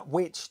at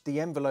which the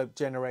envelope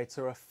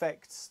generator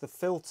affects the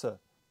filter.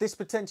 This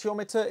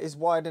potentiometer is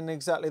wired in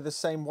exactly the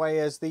same way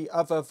as the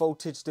other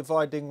voltage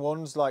dividing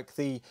ones, like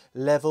the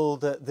level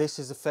that this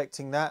is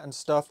affecting that and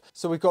stuff.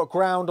 So we've got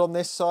ground on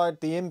this side,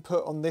 the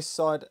input on this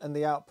side, and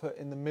the output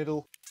in the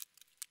middle.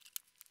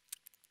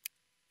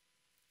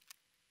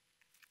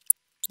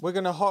 We're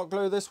going to hot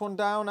glue this one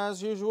down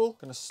as usual.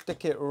 Going to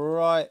stick it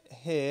right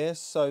here.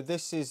 So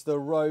this is the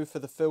row for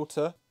the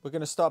filter. We're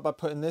going to start by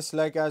putting this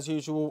leg as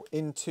usual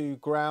into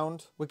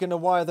ground. We're going to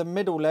wire the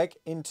middle leg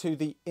into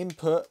the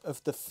input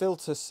of the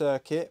filter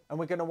circuit. And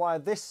we're going to wire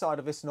this side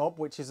of this knob,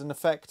 which is an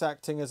effect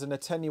acting as an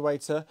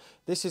attenuator.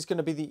 This is going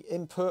to be the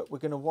input. We're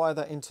going to wire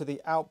that into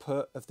the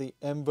output of the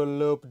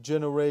envelope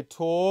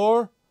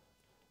generator.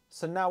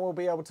 So now we'll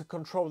be able to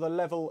control the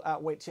level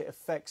at which it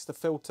affects the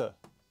filter.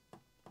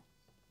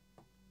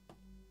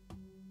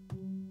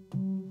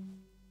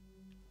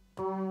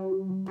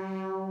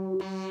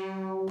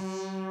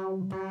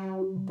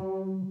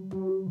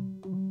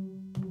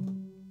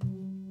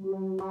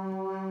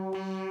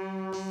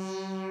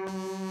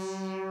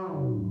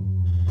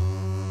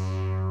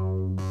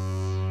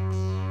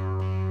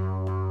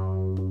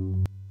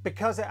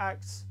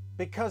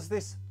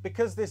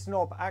 Because this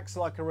knob acts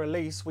like a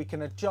release, we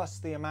can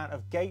adjust the amount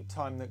of gate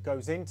time that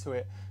goes into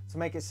it to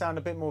make it sound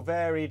a bit more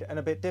varied and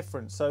a bit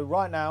different. So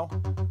right now,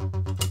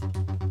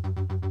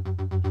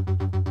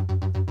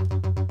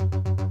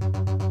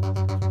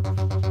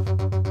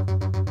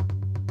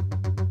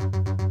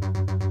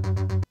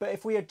 but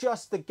if we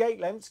adjust the gate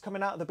lengths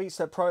coming out of the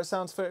BeatStep Pro, it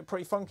sounds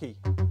pretty funky.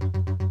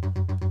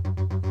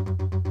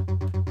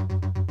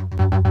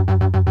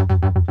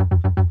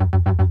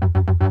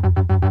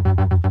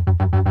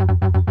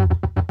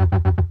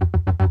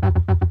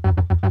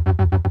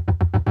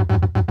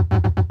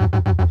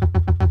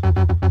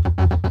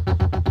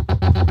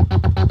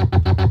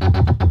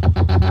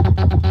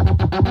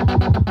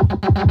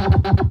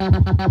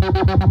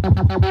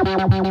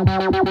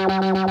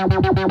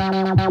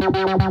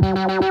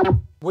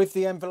 With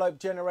the envelope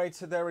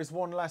generator, there is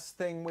one last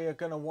thing we are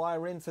going to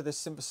wire in for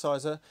this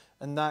synthesizer,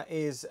 and that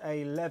is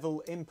a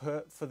level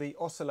input for the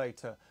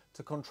oscillator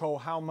to control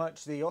how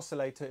much the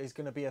oscillator is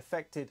going to be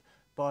affected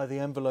by the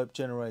envelope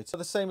generator. So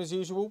the same as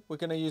usual, we're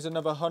going to use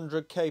another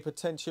 100k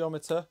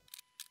potentiometer.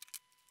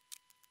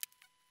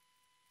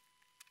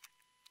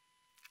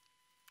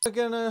 We're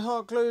going to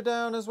hot glue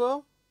down as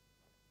well.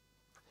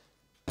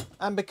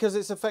 And because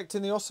it's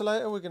affecting the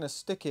oscillator, we're going to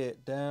stick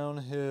it down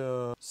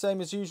here.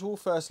 Same as usual,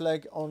 first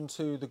leg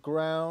onto the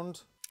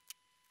ground.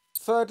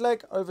 Third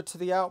leg over to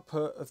the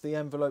output of the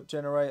envelope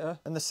generator.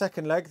 And the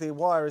second leg, the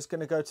wire is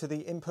going to go to the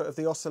input of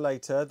the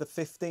oscillator, the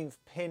 15th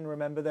pin.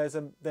 Remember, there's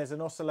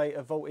an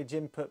oscillator voltage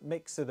input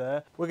mixer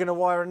there. We're going to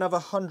wire another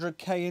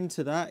 100k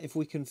into that if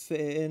we can fit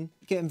it in.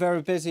 Getting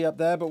very busy up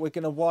there, but we're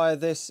going to wire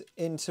this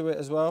into it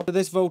as well. So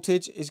this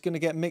voltage is going to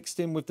get mixed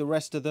in with the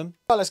rest of them.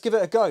 Right, let's give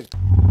it a go.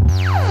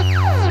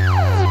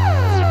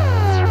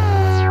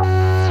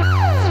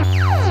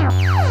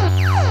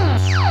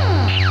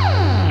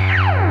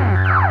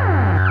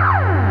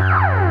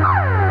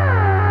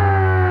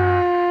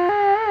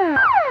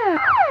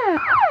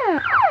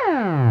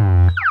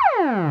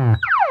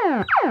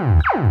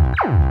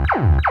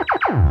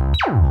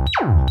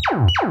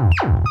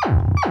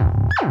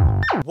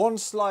 One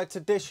slight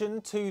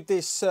addition to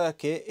this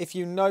circuit, if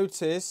you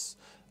notice,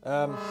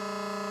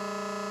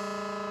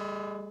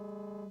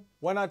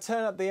 when I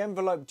turn up the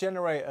envelope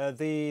generator,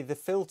 the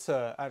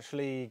filter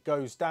actually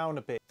goes down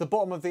a bit. The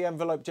bottom of the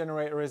envelope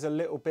generator is a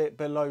little bit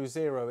below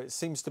zero. It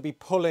seems to be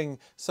pulling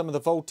some of the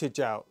voltage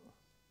out.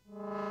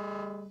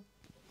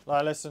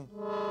 Right, listen.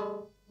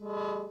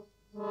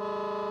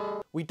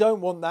 We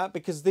don't want that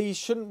because these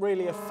shouldn't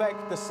really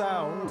affect the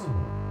sound.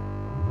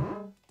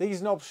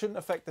 These knobs shouldn't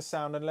affect the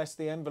sound unless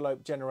the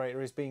envelope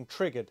generator is being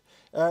triggered.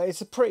 It's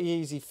a pretty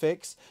easy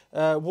fix.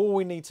 All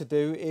we need to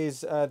do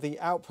is the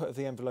output of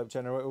the envelope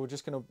generator. We're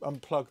just going to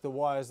unplug the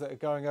wires that are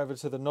going over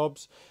to the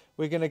knobs.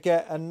 We're going to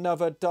get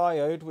another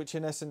diode, which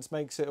in essence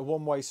makes it a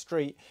one-way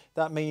street.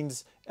 That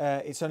means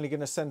it's only going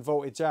to send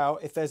voltage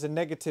out. If there's a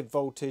negative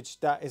voltage,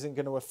 that isn't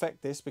going to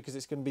affect this because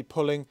it's going to be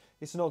pulling.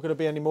 It's not going to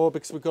be any more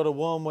because we've got a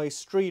one-way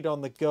street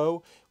on the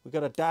go. We've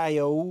got a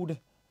diode.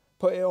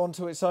 Put it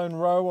onto its own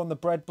row on the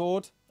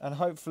breadboard, and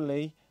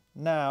hopefully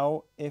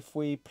now if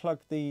we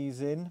plug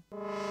these in,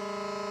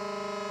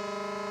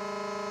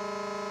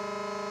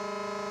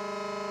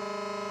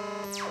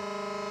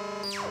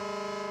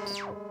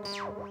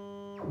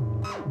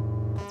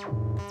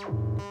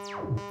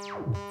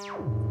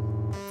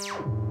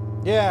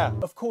 yeah,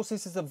 of course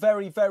this is a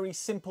very, very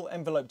simple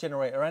envelope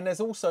generator, and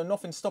there's also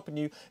nothing stopping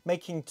you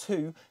making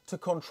two to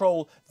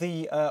control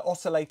the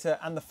oscillator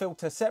and the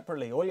filter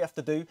separately. All you have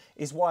to do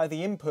is wire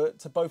the input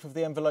to both of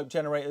the envelope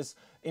generators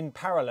in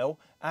parallel,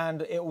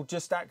 and it will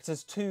just act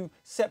as two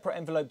separate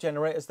envelope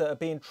generators that are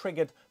being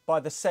triggered by by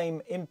the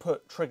same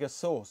input trigger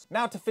source.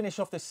 Now to finish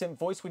off this synth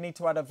voice, we need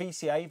to add a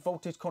VCA,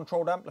 voltage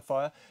controlled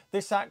amplifier.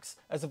 This acts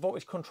as a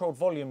voltage controlled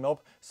volume knob,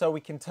 so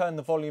we can turn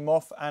the volume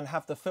off and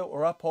have the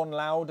filter up on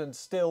loud and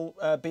still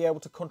be able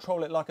to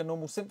control it like a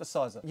normal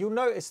synthesizer. You'll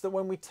notice that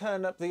when we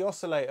turn up the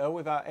oscillator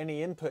without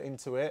any input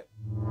into it,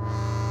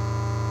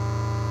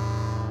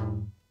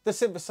 the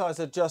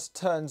synthesizer just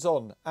turns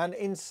on, and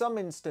in some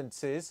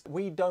instances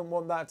we don't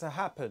want that to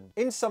happen.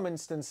 In some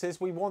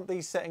instances we want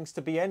these settings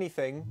to be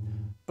anything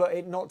but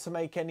it not to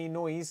make any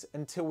noise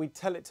until we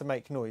tell it to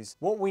make noise.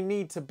 What we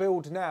need to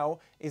build now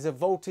is a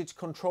voltage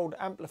controlled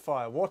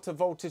amplifier. What a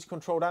voltage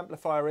controlled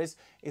amplifier is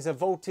a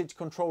voltage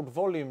controlled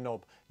volume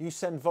knob. You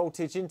send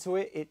voltage into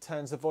it, it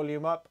turns the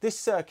volume up. This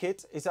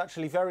circuit is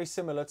actually very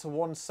similar to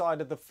one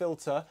side of the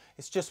filter.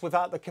 It's just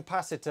without the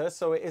capacitor,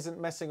 so it isn't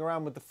messing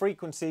around with the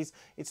frequencies,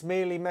 it's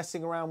merely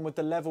messing around with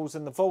the levels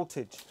and the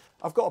voltage.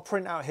 I've got a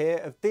printout here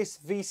of this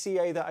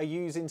VCA that I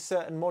use in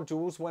certain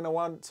modules when I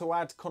want to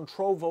add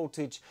control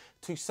voltage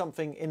to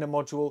something in a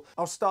module.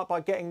 I'll start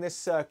by getting this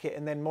circuit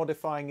and then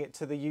modifying it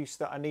to the use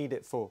that I need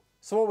it for.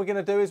 So what we're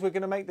going to do is we're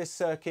going to make this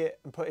circuit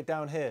and put it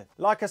down here.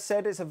 Like I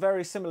said, it's a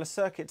very similar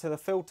circuit to the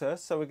filter,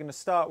 so we're going to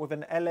start with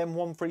an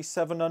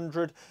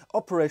LM13700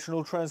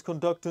 operational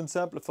transconductance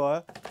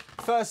amplifier.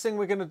 First thing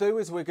we're going to do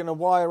is we're going to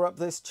wire up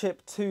this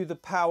chip to the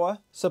power.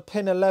 So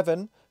pin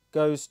 11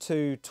 goes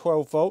to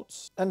 12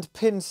 volts and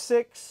pin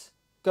 6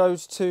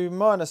 goes to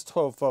minus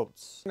 12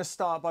 volts. I'm going to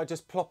start by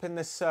just plopping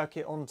this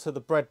circuit onto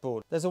the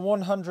breadboard. There's a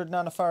 100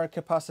 nanofarad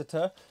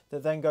capacitor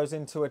that then goes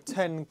into a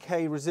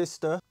 10k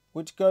resistor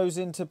which goes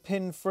into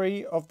pin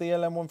 3 of the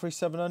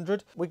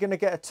LM13700. We're going to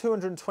get a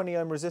 220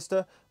 ohm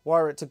resistor,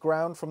 wire it to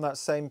ground from that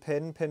same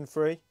pin, pin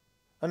 3.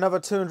 Another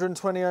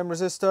 220 ohm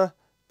resistor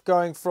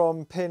going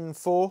from pin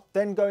 4,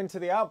 then going to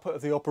the output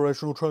of the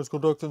operational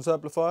transconductance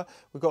amplifier.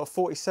 We've got a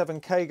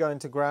 47k going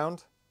to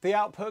ground. The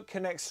output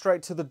connects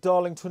straight to the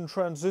Darlington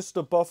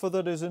transistor buffer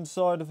that is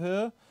inside of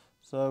here.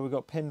 So we've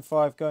got pin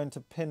 5 going to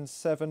pin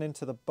 7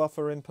 into the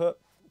buffer input.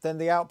 Then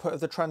the output of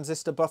the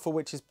transistor buffer,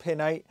 which is pin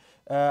 8,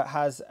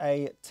 has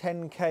a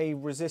 10k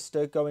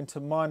resistor going to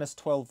minus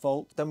 12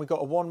 volt. Then we've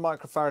got a 1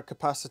 microfarad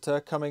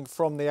capacitor coming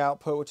from the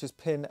output, which is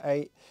pin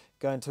 8,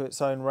 going to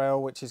its own rail,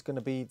 which is going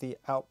to be the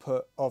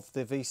output of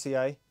the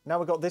VCA. Now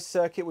we've got this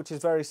circuit, which is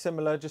very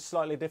similar, just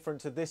slightly different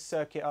to this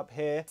circuit up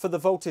here, for the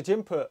voltage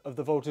input of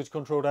the voltage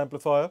controlled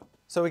amplifier.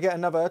 So we get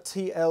another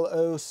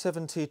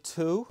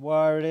TLO72,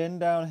 wire it in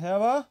down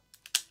here.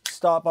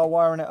 Start by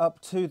wiring it up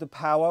to the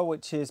power,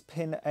 which is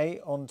pin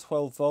 8 on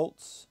 12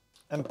 volts.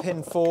 And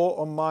pin 4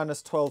 on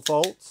minus 12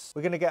 volts.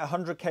 We're going to get a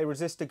 100k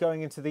resistor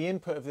going into the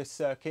input of this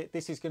circuit.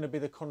 This is going to be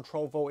the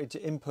control voltage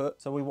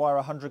input. So we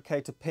wire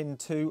 100k to pin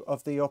 2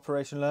 of the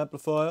operational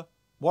amplifier.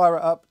 Wire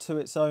it up to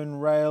its own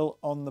rail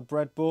on the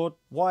breadboard.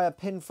 Wire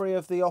pin 3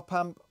 of the op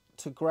amp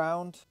to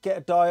ground. Get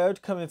a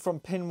diode coming from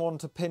pin 1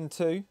 to pin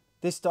 2.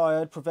 This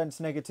diode prevents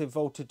negative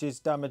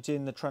voltages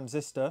damaging the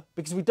transistor.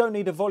 Because we don't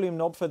need a volume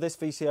knob for this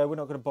VCA, we're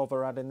not going to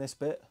bother adding this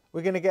bit.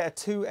 We're going to get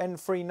a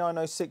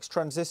 2N3906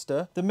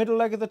 transistor. The middle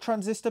leg of the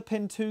transistor,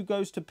 pin 2,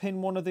 goes to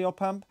pin 1 of the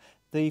op amp.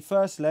 The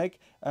first leg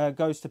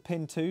goes to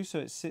pin 2, so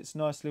it sits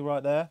nicely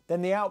right there.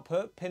 Then the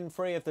output, pin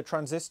 3 of the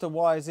transistor,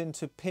 wires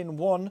into pin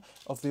 1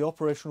 of the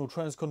operational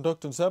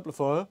transconductance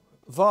amplifier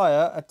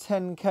via a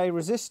 10k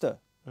resistor,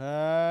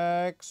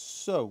 like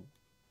so.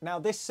 Now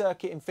this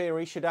circuit in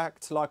theory should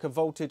act like a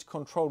voltage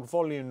controlled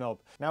volume knob.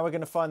 Now we're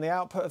going to find the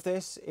output of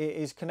this. It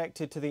is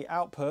connected to the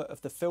output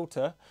of the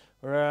filter.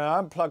 We're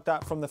going to unplug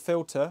that from the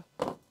filter.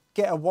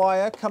 Get a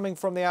wire coming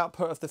from the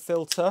output of the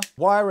filter.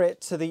 Wire it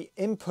to the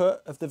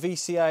input of the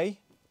VCA,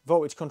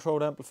 voltage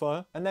controlled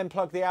amplifier. And then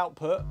plug the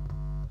output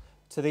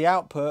to the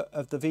output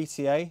of the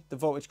VCA, the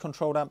voltage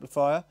controlled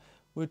amplifier,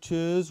 which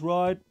is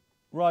right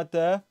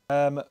there.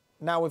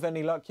 Now with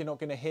any luck you're not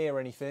going to hear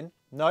anything.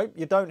 No,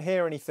 you don't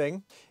hear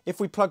anything.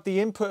 If we plug the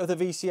input of the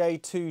VCA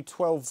to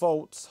 12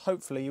 volts,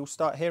 hopefully you'll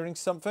start hearing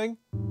something.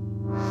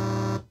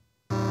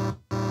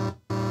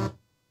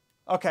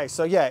 Okay,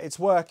 so yeah, it's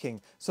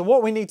working. So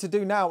what we need to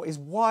do now is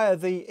wire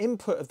the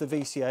input of the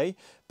VCA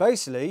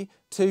basically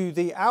to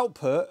the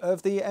output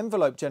of the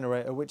envelope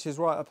generator, which is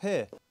right up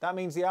here. That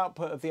means the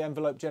output of the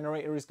envelope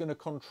generator is going to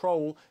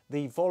control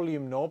the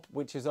volume knob,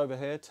 which is over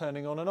here,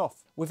 turning on and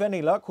off. With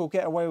any luck, we'll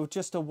get away with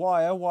just a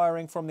wire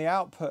wiring from the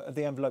output of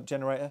the envelope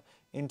generator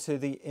into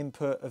the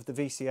input of the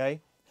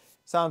VCA.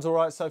 Sounds all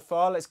right so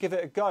far. Let's give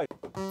it a go.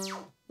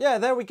 Yeah,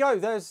 there we go.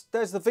 There's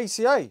the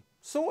VCA.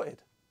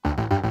 Sorted.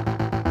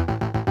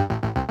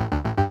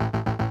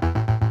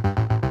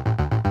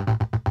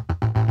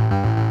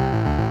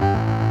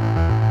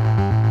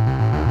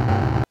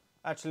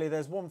 Actually,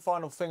 there's one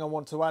final thing I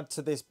want to add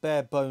to this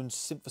bare bones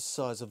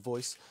synthesizer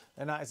voice,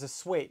 and that is a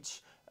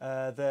switch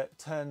that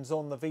turns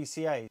on the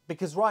VCA.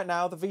 Because right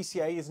now the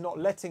VCA is not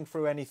letting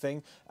through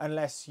anything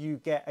unless you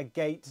get a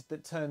gate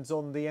that turns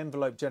on the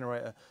envelope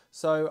generator.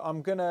 So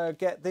I'm gonna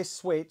get this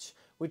switch,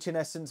 which in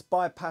essence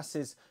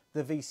bypasses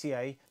the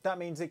VCA. That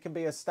means it can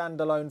be a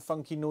standalone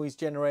funky noise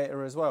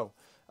generator as well.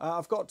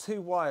 I've got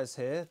two wires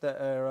here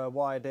that are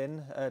wired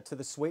in to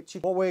the switch.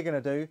 What we're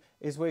going to do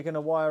is we're going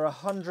to wire a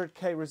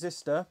 100k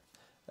resistor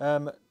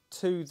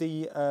to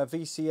the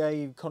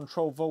VCA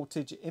control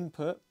voltage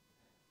input.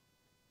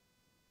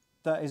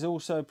 That is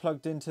also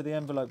plugged into the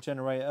envelope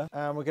generator,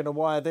 and we're going to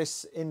wire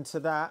this into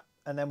that,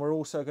 and then we're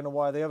also going to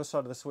wire the other side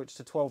of the switch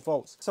to 12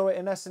 volts. So it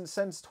in essence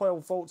sends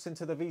 12 volts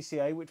into the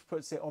VCA, which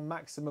puts it on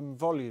maximum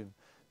volume.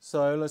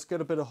 So let's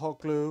get a bit of hot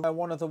glue.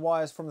 One of the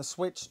wires from the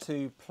switch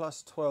to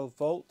plus 12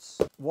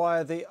 volts.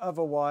 Wire the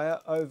other wire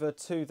over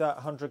to that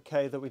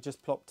 100k that we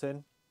just plopped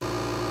in.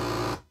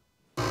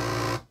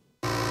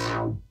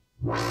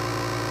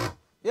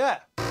 Yeah.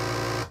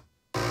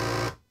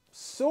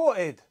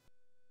 Sorted.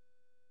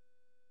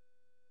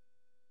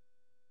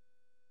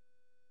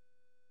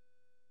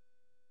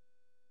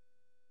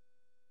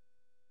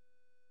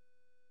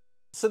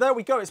 So there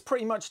we go, it's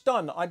pretty much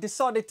done. I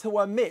decided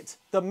to omit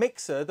the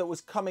mixer that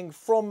was coming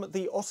from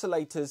the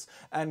oscillators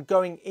and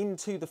going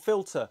into the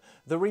filter.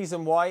 The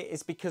reason why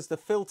is because the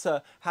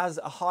filter has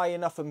a high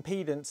enough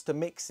impedance to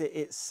mix it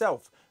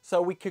itself.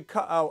 So we could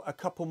cut out a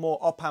couple more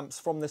op amps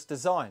from this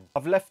design.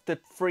 I've left the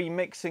 3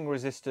 mixing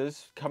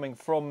resistors coming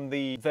from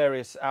the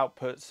various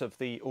outputs of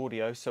the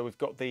audio. So we've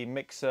got the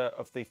mixer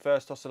of the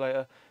first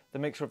oscillator, the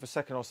mixer of the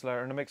second oscillator,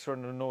 and the mixer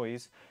of the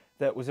noise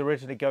that was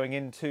originally going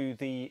into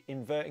the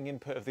inverting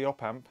input of the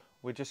op amp.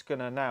 We're just going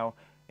to now,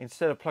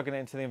 instead of plugging it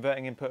into the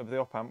inverting input of the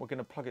op amp, we're going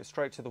to plug it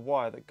straight to the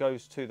wire that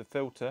goes to the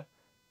filter.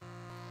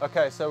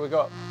 Okay, so we've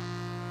got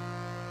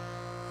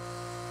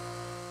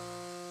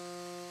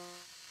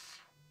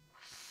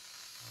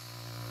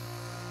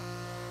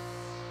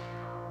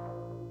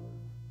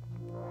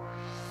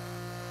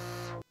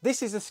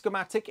this is a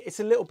schematic. It's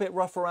a little bit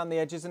rough around the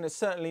edges and it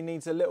certainly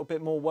needs a little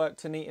bit more work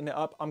to neaten it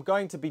up. I'm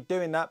going to be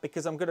doing that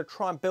because I'm going to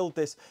try and build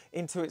this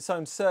into its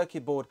own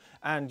circuit board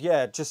and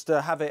yeah, just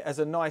have it as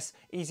a nice,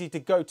 easy to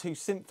go to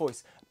synth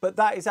voice. But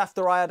that is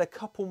after I add a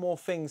couple more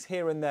things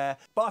here and there.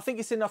 But I think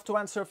it's enough to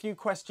answer a few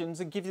questions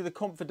and give you the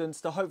confidence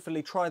to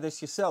hopefully try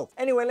this yourself.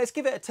 Anyway, let's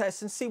give it a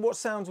test and see what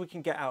sounds we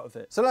can get out of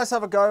it. So let's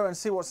have a go and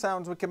see what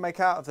sounds we can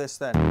make out of this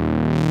then.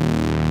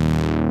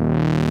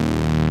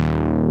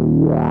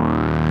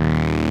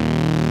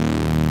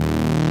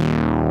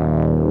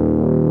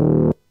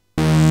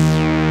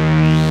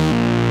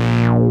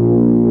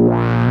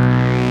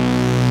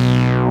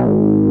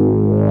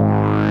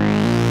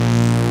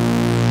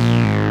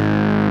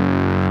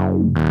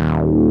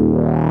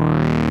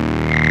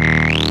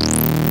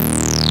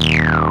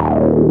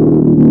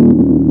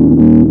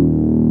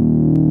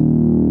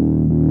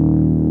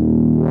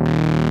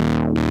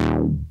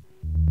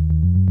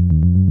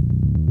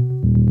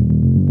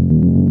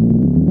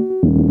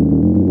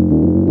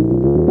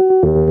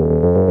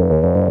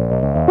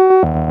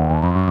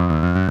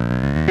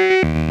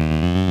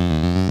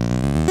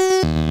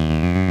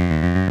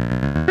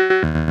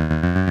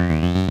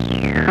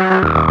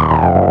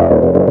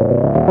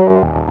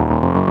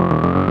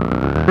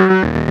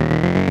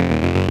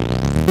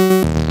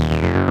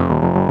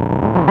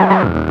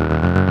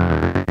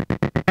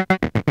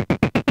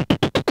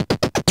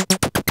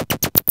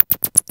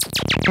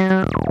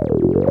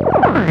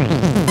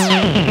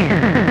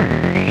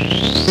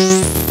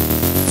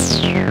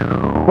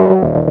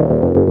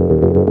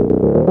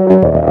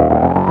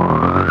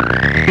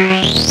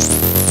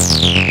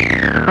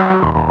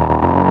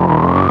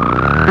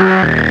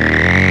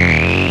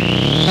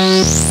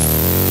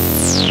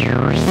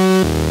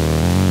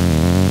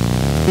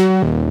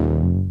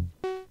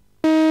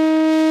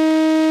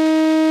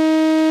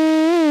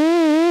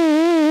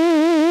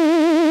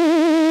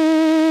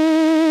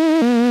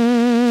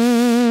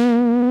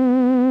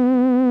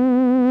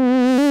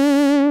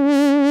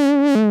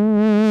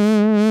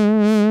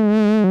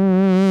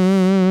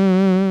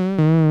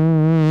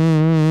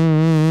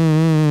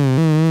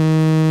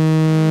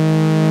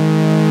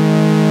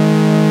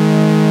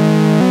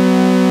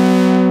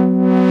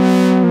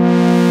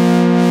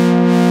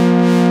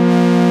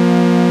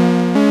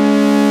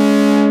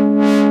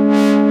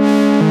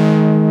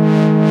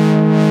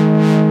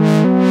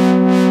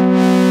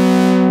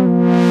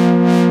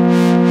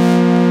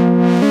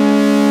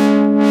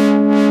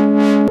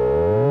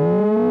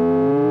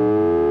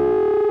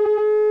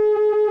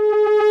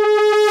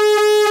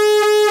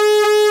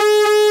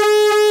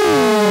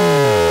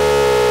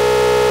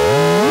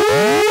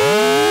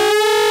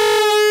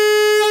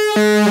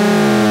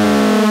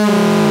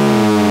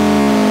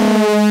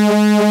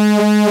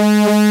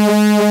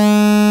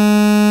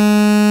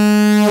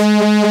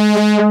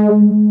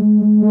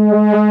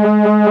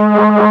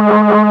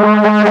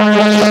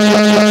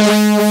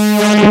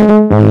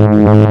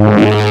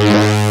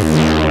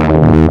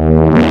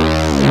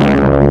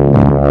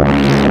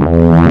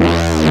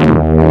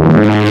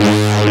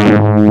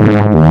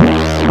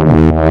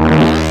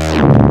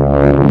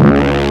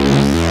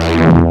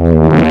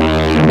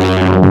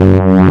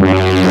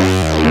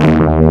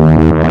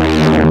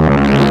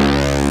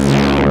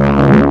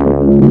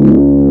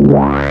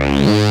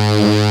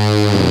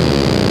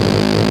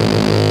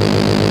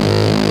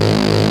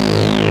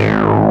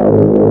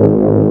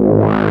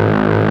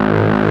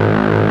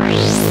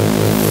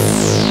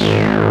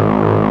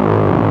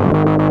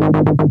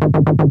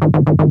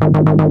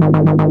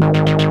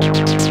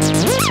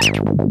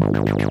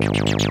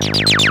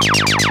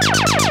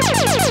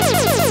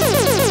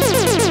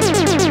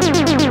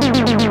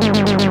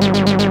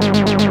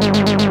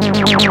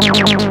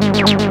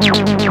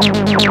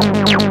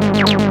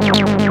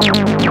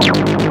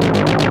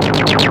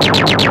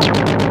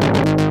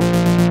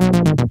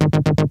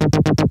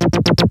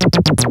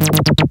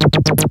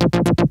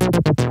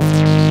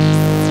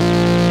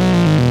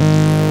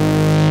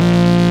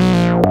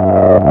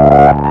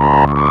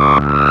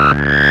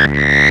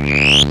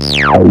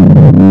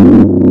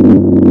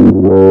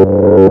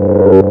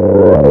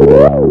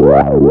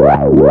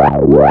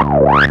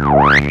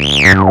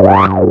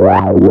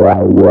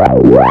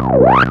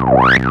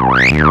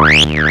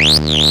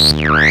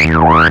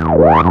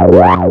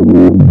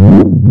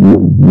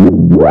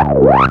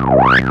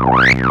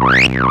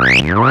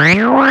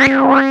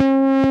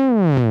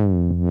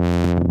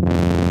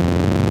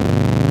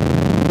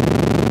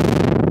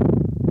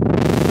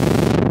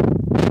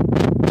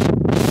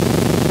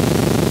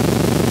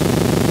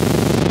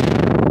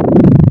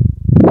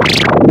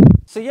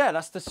 So yeah,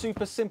 that's the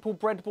super simple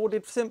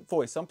breadboarded synth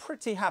voice. I'm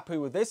pretty happy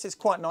with this. It's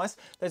quite nice.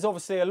 There's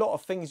obviously a lot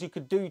of things you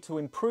could do to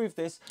improve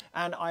this,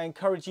 and I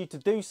encourage you to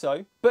do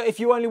so. But if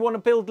you only want to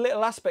build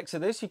little aspects of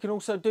this, you can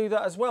also do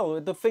that as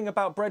well. The thing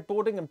about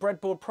breadboarding and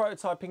breadboard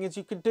prototyping is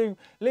you could do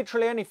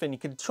literally anything. You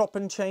could chop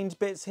and change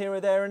bits here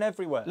or there and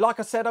everywhere. Like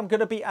I said, I'm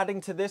going to be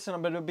adding to this, and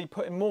I'm going to be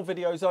putting more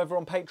videos over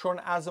on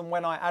Patreon as and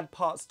when I add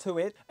parts to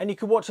it. And you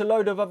can watch a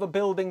load of other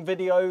building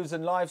videos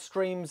and live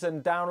streams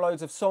and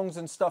downloads of songs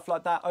and stuff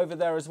like that over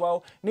there as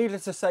well.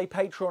 Needless to say,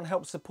 Patreon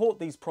helps support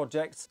these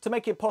projects to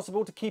make it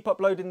possible to keep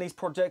uploading these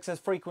projects as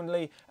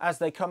frequently as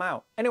they come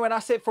out. Anyway,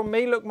 that's it from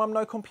me, Look Mum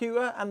No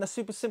Computer, and the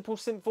super simple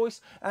synth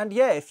voice. And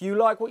yeah, if you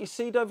like what you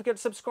see, don't forget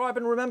to subscribe,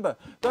 and remember,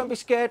 don't be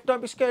scared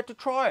to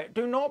try it.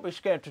 Do not be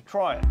scared to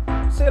try it.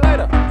 See you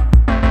later.